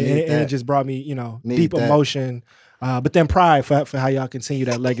 Oh, bro, and, need and that. it just brought me, you know, Need deep that. emotion. But then pride for how y'all continue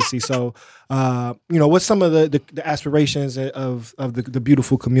that legacy. So, you know, what's some of the aspirations of the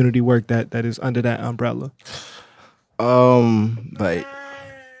beautiful community work that is under that umbrella? Like,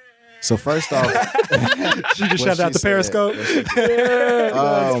 so first off, She just shut out the Periscope.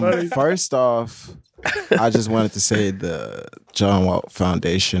 First off, I just wanted to say the John Walt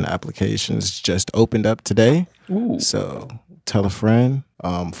Foundation applications just opened up today. Ooh. So tell a friend,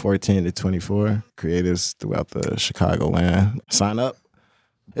 14 to 24 creatives throughout the Chicagoland. Sign up.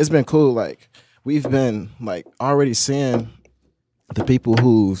 It's been cool. Like, we've been like already seeing the people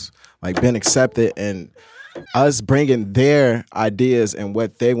who's like been accepted and us bringing their ideas and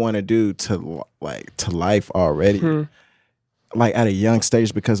what they want to do to life already. Like at a young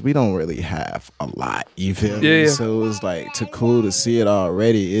stage, because we don't really have a lot, you feel me? Yeah. So it was like cool to see it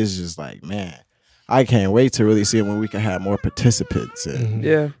already. It's just like, man, I can't wait to really see it when we can have more participants. And,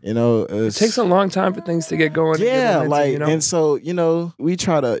 Yeah. you know, It takes a long time for things to get going. and get yeah, momentum, like, you know? and so, you know, we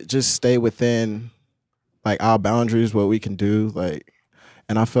try to just stay within like our boundaries, what we can do. Like,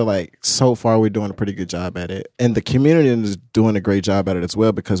 And I feel like so far we're doing a pretty good job at it. And the community is doing a great job at it as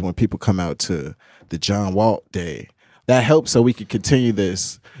well, because when people come out to the John Walt Day, that helps so we can continue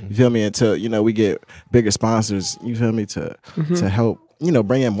this, you feel me, until, we get bigger sponsors, you feel me, to help,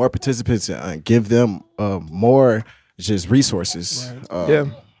 bring in more participants and give them more just resources. Yeah.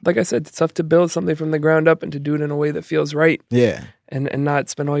 Like I said, it's tough to build something from the ground up and to do it in a way that feels right. Yeah. And not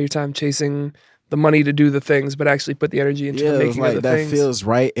spend all your time chasing the money to do the things, but actually put the energy into making other that things. Feels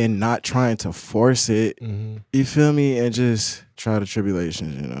right, and not trying to force it. You feel me? And just try the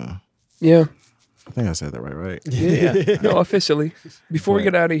tribulations, Yeah. I think I said that right? Yeah. No, officially. Before we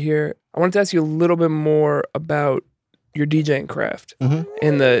get out of here, I wanted to ask you a little bit more about your DJing craft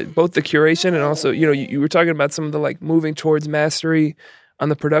and both the curation and also, you were talking about some of the like moving towards mastery on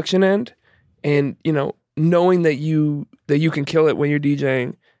the production end, and knowing that you can kill it when you're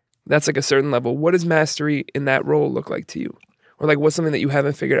DJing. That's like a certain level. What does mastery in that role look like to you? Or like what's something that you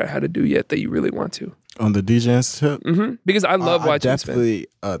haven't figured out how to do yet that you really want to? On the DJing tip? Mm-hmm. Because I love watching you spin. Definitely,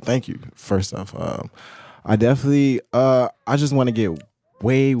 thank you, first off. I definitely, I just want to get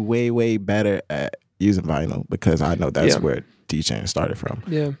way, way, way better at using vinyl, because I know that's where DJing started from.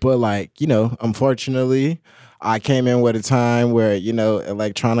 Yeah. But like, unfortunately, I came in with a time where,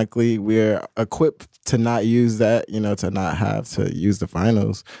 electronically we're equipped to not use that, to not have to use the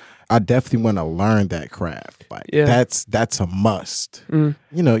vinyls. I definitely want to learn that craft. Like that's a must. You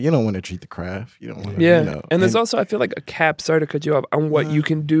don't want to treat the craft. You don't want to, And there's also, I feel like, a cap, sorry to cut you off, on what you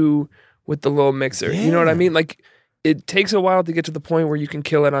can do with the little mixer. You know what I mean? Like, it takes a while to get to the point where you can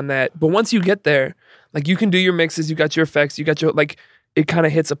kill it on that. But once you get there, like, you can do your mixes, you got your effects, you got your, like, it kind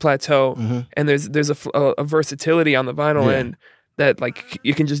of hits a plateau, and there's a versatility on the vinyl end that, like,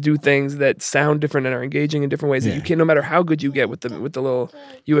 you can just do things that sound different and are engaging in different ways that you can't, no matter how good you get with the little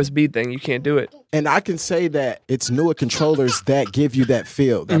USB thing, you can't do it. And I can say that it's newer controllers that give you that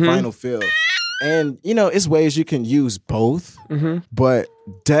feel, that vinyl feel. And, it's ways you can use both, but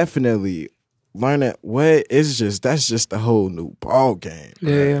definitely learn it. That's just the whole new ball game.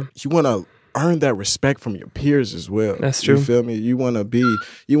 Yeah. You want to earn that respect from your peers as well. That's true. You feel me? You want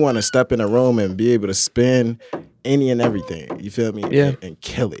to step in a room and be able to spin any and everything. You feel me? Yeah. And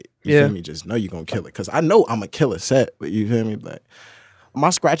kill it. You feel me? Just know you're going to kill it. Because I know I'm a killer set, but you feel me? Like,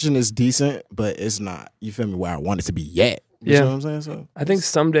 my scratching is decent, but it's not, you feel me, where I want it to be yet. You know what I'm saying? So I think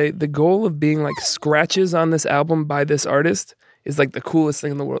someday the goal of being like scratches on this album by this artist is like the coolest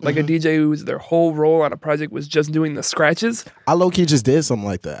thing in the world. Like a DJ who's their whole role on a project was just doing the scratches. I low-key just did something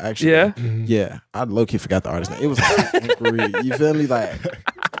like that, actually. Yeah? Yeah. I low-key forgot the artist name. It was like Inquiry. You feel me? Like,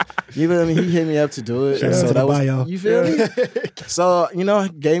 you feel me? He hit me up to do it. Shout out to the bio. You feel me? So,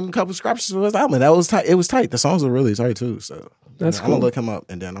 gave him a couple scratches for his album. That was tight. It was tight. The songs were really tight too. So that's cool. cool. I'm gonna look him up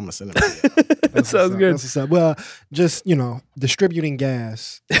and then I'm gonna send him to you. That sounds good. That's what's up. Well, just, distributing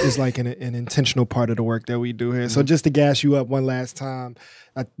gas is like an intentional part of the work that we do here. So just to gas you up one last time,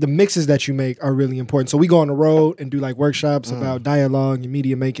 the mixes that you make are really important. So we go on the road and do like workshops about dialogue and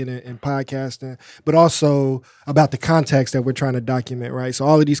media making and podcasting, but also about the context that we're trying to document, right? So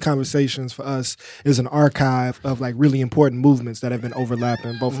all of these conversations for us is an archive of like really important movements that have been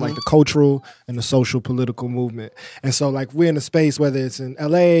overlapping, both like the cultural and the social political movement. And so like we're in a space, whether it's in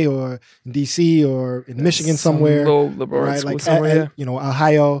LA or in DC or in Michigan somewhere, right? Like at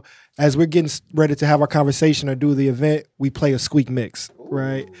Ohio, as we're getting ready to have our conversation or do the event, we play a squeak mix,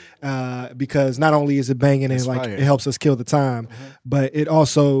 right? Because not only is it banging and like it helps us kill the time, but it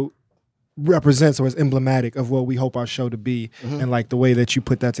also represents or is emblematic of what we hope our show to be and like the way that you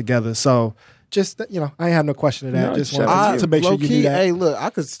put that together. So just, I ain't have no question of that. No, just wanted to make sure you knew that. Hey, look, I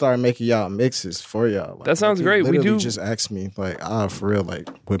could start making y'all mixes for y'all. Like, that sounds great. We do. Just ask me, like, for real, like,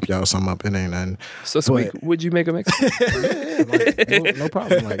 whip y'all something up. It ain't nothing. So, Squeak, would you make a mix? No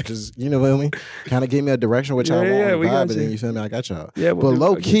problem. Like, just, what I mean? Kind of give me a direction what y'all want. Yeah, we got but you. then you feel me? I got y'all. Yeah, but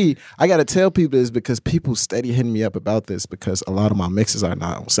low key, I got to tell people this because people steady hitting me up about this because a lot of my mixes are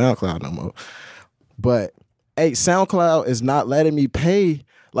not on SoundCloud no more. But, hey, SoundCloud is not letting me pay.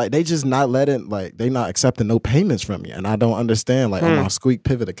 Like, they just not letting, like, they not accepting no payments from me. And I don't understand, like, on my Squeak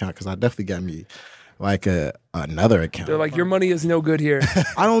Pivot account, because I definitely got me, like, another account. They're like, your money is no good here.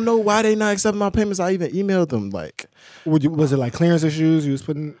 I don't know why they not accepting my payments. I even emailed them, like. Was it, like, clearance issues you was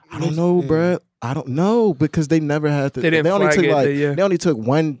putting? I don't know, bruh. I don't know, because they never had to. They didn't only flag took, it, like, they only took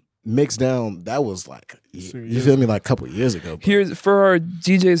one mix down. That was, like, you feel me, like, a couple years ago. Bro. Here's, for our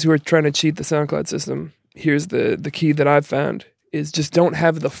DJs who are trying to cheat the SoundCloud system, here's the key that I've found. Is just don't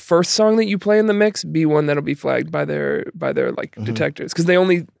have the first song that you play in the mix be one that'll be flagged by their like detectors, because they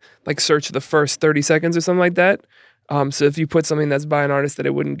only like search the first 30 seconds or something like that. So if you put something that's by an artist that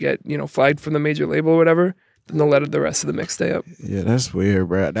it wouldn't get flagged from the major label or whatever, then they'll let the rest of the mix stay up. Yeah, that's weird,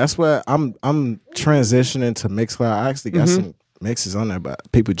 bro. That's what I'm transitioning to Mixcloud. I actually got some mixes on there,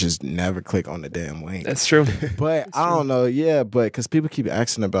 but people just never click on the damn link. That's true. But I don't know, yeah, but because people keep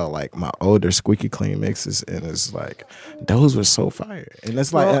asking about like my older Squeaky Clean mixes, and it's like those were so fire, and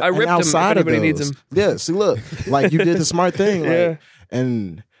it's like Well, I and ripped them if outside of anybody those, needs them. yeah. See, look, like you did the smart thing, like, Yeah.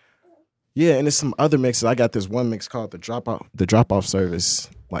 and yeah, and there's some other mixes. I got this one mix called the drop off service.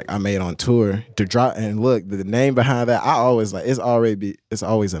 Like I made on tour to drop, and look, the name behind that, I always like. It's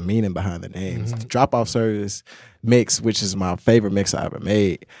always a meaning behind the names. The drop off service mix, which is my favorite mix I ever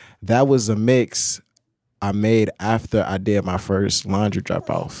made. That was a mix I made after I did my first laundry drop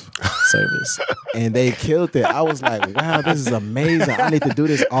off service, and they killed it. I was like, wow, this is amazing. I need to do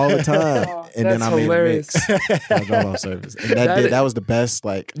this all the time. And then That's I made hilarious. a mix for drop off service, and that was the best.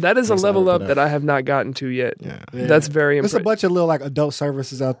 Like That is a mix I level ever up put that out. I have not gotten to yet. Yeah. That's very There's a impressive. bunch of little like adult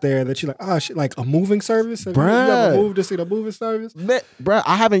services out there that you're like, oh shit, like a moving service. Have you Bruh. ever moved to see the moving service? Bro,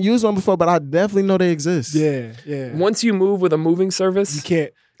 I haven't used one before, but I definitely know they exist. Yeah, yeah. Once you move with a moving service, You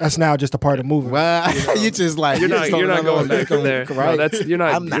can't. That's now just a part of moving. Well, you just like you're not going back from there. Right? No, you're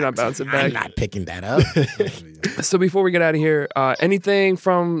I'm not bouncing back. I'm not picking that up. So before we get out of here, anything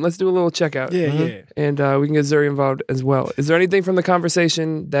from, let's do a little checkout. Yeah, yeah. And we can get Zuri involved as well. Is there anything from the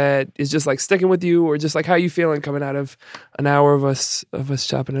conversation that is just like sticking with you, or just like how you feeling coming out of an hour of us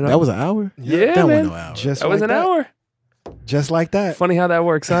chopping it up? That was an hour? Yeah, that man. was no hour. Just That was like an hour. Just like that. Funny how that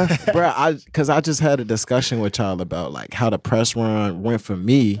works, huh? Bro, because I just had a discussion with y'all about like how the press run went for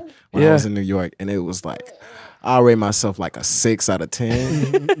me when I Yeah. was in New York, and it was like I rate myself like a 6 out of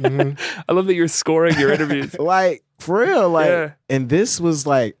 10. I love that you're scoring your interviews. Like for real, like, Yeah. and this was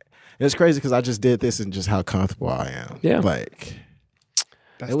like it's crazy because I just did this and just how comfortable I am. Yeah. like.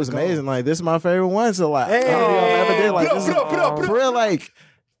 That's It was the goal. amazing. Like this is my favorite one. So like, Hey. I never did like this. Is, for real, like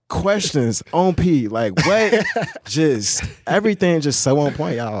questions on P. Like what? Just everything just so on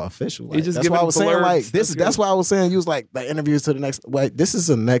point. Y'all official. Like, just that's why I giving was saying blurbs. like this. That's That's why I was saying you was like the interviews to the next. Like this is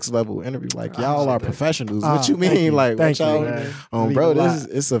a next level interview. Like y'all are professionals. What you thank mean? you. Like Thank what y'all? you, man. Bro, Mean a lot. this is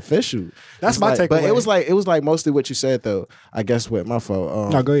it's official. That's It's my like, But takeaway. it was like mostly what you said though. I guess with my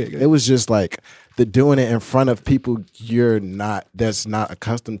fault. No, go ahead. It was just like the doing it in front of people that's not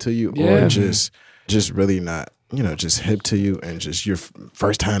accustomed to you, Yeah. or just really not, just hip to you, and just your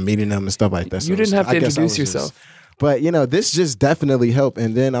first time meeting them and stuff like that. You didn't have to I guess I introduce was yourself. but this just definitely helped.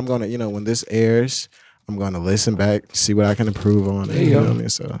 And then I'm gonna, when this airs, I'm gonna listen back, see what I can improve on. There you know go. what I mean?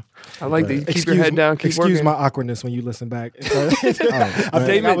 So I like that you keep your head down, keep excuse working. my awkwardness when you listen back. I man.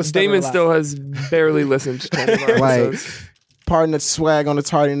 think I was stuttering Damon a lot. still has barely listened to 20 of our like episodes. pardon the swag on the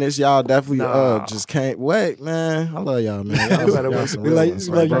tardiness, y'all definitely Nah. just can't wait, man. I love y'all, man. Y'all, You better y'all work. some We real love, ones,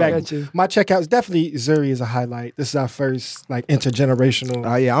 we love you bro. back. Got you. My checkout is definitely Zuri is a highlight. This is our first like intergenerational.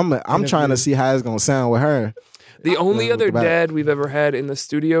 Oh yeah, I'm trying to see how it's gonna sound with her. The only Yeah, other look back. dad we've ever had in the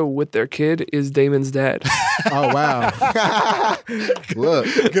studio with their kid is Damon's dad. Oh wow! Look,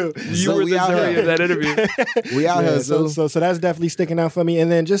 You So were we the out Zuri here. of that interview. we out Yeah, here. so that's definitely sticking out for me.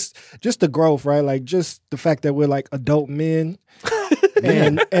 And then just the growth, right? Like just the fact that we're like adult men.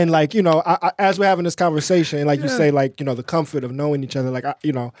 and like, I, as we're having this conversation, and like you say, like, the comfort of knowing each other. Like,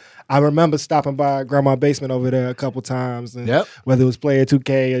 I remember stopping by Grandma's basement over there a couple times, and Yep. whether it was playing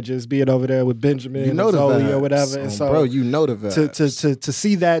 2K or just being over there with Benjamin, You know and the Zoe vibes. or whatever. And so, bro, you know the vibes. to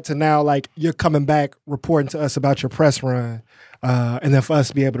see that, to now like you're coming back reporting to us about your press run, and then for us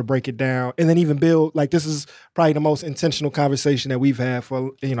to be able to break it down, and then even build like this is probably the most intentional conversation that we've had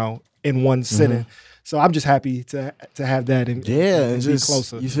for in one sitting. So I'm just happy to have that and and be just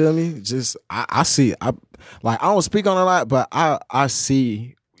closer. you feel me? Just I see. I don't speak on a lot, but I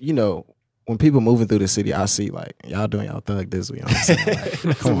see. When people moving through the city, I see like y'all doing y'all thug dizzle. You know what I'm saying?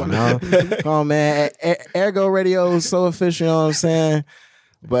 Like, come on now, come on man. Ergo Radio is so official. You know what I'm saying?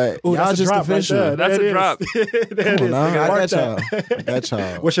 But Ooh, y'all that's a just drop right official. there. That's There a it drop. is. There it Come is. on now, I Mark got y'all. that. I got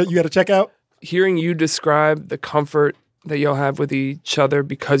y'all. What's you got to check out? Hearing you describe the comfort that y'all have with each other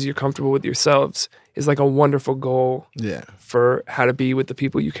because you're comfortable with yourselves is like a wonderful goal Yeah, for how to be with the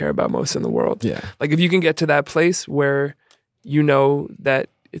people you care about most in the world. yeah. Like if you can get to that place where you know that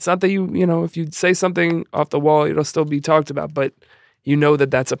it's not that if you say something off the wall, it'll still be talked about, but you know that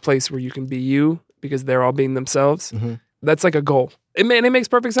that's a place where you can be you because they're all being themselves. Mhm. That's like a goal. It makes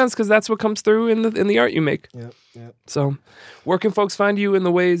perfect sense because that's what comes through in the art you make. Yep, yep. So where can folks find you in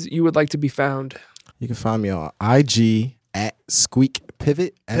the ways you would like to be found? You can find me on IG at Squeak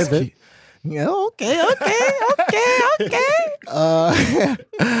Pivot. Pivot. Yeah, okay.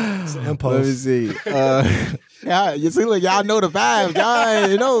 It's an impulse. Let me see. Yeah, you see, look, y'all know the vibes. Y'all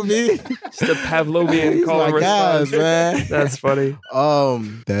ain't know me. Just a Pavlovian call and my response. guys, man. That's funny.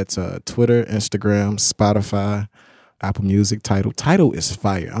 That's Twitter, Instagram, Spotify, Apple Music. Tidal is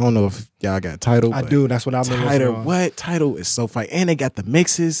fire. I don't know if y'all got Tidal. I do. That's what I've been listening on. What? Tidal is so fire. And they got the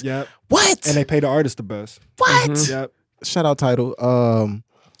mixes. Yep. What? And they pay the artist the best. What? Yep. Shout out Tidal.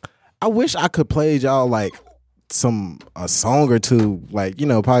 I wish I could play y'all like a song or two, like, you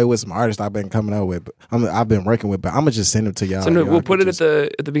know, probably with some artists I've been coming out with. I've been working with, but I'm gonna just send them to y'all. So no, y'all we'll put it just,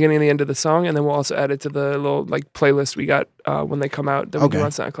 at the beginning and the end of the song, and then we'll also add it to the little like playlist we got when they come out that we do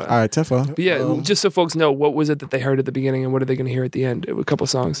on SoundCloud. All right, tenfold. But yeah, just so folks know, what was it that they heard at the beginning and what are they going to hear at the end? A couple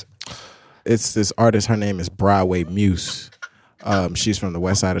songs. It's this artist. Her name is Broadway Muse. She's from the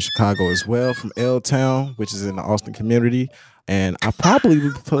west side of Chicago as well, from L-Town, which is in the Austin community. And I probably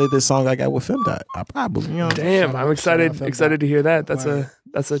would play this song I got with FemDot. I probably, you know. Damn, I'm excited to hear that.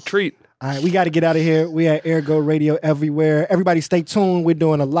 That's a treat. All right, we got to get out of here. We at Ergo Radio everywhere. Everybody stay tuned. We're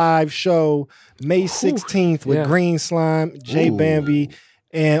doing a live show May 16th with Green Slime, Jay Bambi,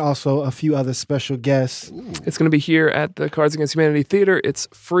 and also a few other special guests. It's going to be here at the Cards Against Humanity Theater. It's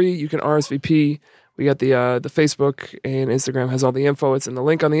free. You can RSVP. We got the Facebook and Instagram has all the info. It's in the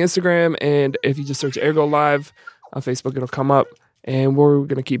link on the Instagram. And if you just search Ergo Live on Facebook, it'll come up. And we're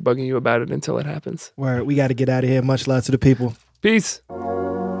going to keep bugging you about it until it happens. Word, we got to get out of here. Much love to the people. Peace.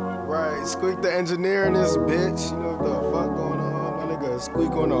 Right, Squeak the engineer in this bitch. You know what the fuck going on? My nigga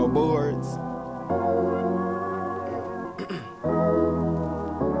Squeak on our boards.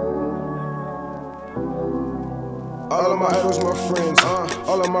 All of my idols my friends,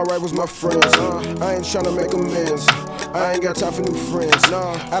 all of my rivals my friends. I ain't tryna make amends. I ain't got time for new friends.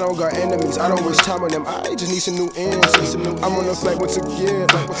 I don't got enemies. I don't waste time on them. I just need some new ends. I'm on the flight once again.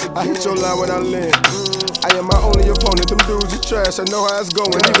 I hit your line when I land. I am my only opponent. Them dudes are trash. I know how it's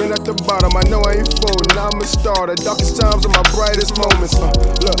going. Even at the bottom, I know I ain't folding. I'm a star. The darkest times are my brightest moments.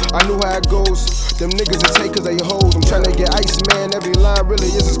 Look, I knew how it goes. Them niggas is hate cause they hoes. I'm tryna get ice, man. Every line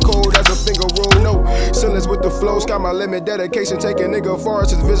really is as cold as a finger roll. No, sinless with the flow. Sky my limit. Dedication take a nigga far as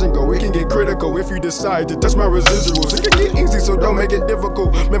his vision go. It can get critical if you decide to touch my residuals. It can get easy, so don't make it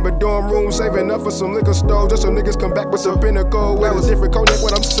difficult. Remember dorm room, saving up for some liquor store. Just so niggas come back with some pinnacle. With a different cognac,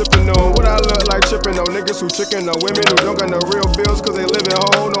 what I'm sipping on. What I look like tripping on. Niggas who chicken on women who don't got no real bills cause they living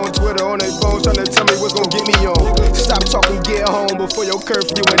home on Twitter, on their phones, trying to tell me what's gonna get me on. Stop talking, get home before your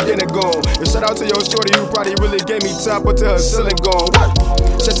curfew and dinner gone. And shout out to your shorty who probably really gave me top until her ceiling gone. What?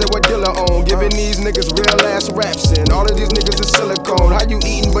 She said what dealer on, giving these niggas real ass raps and all of these niggas is silicone. How you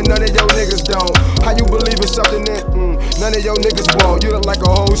eating but none of your niggas don't? How you believe in something that none of your niggas won't? You look like a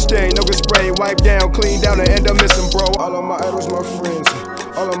whole stain, no get sprayed, wipe down, clean down and end up missing, bro. All of my idols my friends,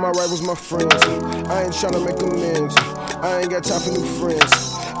 all of my rivals my friends. I ain't tryna make amends. I ain't got time for new friends.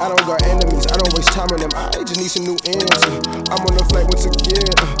 I don't got enemies, I don't waste time on them. I just need some new ends. I'm on the flight once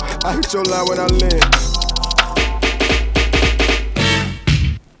again. I hit your line when I land.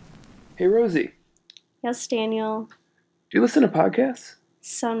 Hey, Rosie. Yes, Daniel. Do you listen to podcasts?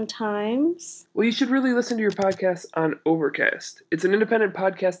 Sometimes. Well, you should really listen to your podcast on Overcast. It's an independent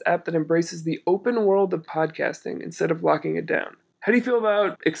podcast app that embraces the open world of podcasting instead of locking it down. How do you feel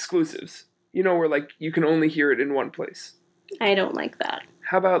about exclusives? You know, where like you can only hear it in one place. I don't like that.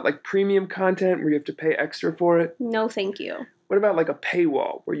 How about like premium content where you have to pay extra for it? No, thank you. What about like a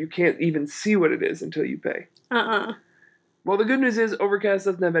paywall where you can't even see what it is until you pay? Well, the good news is Overcast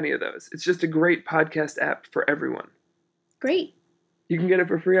doesn't have any of those. It's just a great podcast app for everyone. Great. You can get it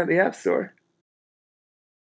for free on the App Store.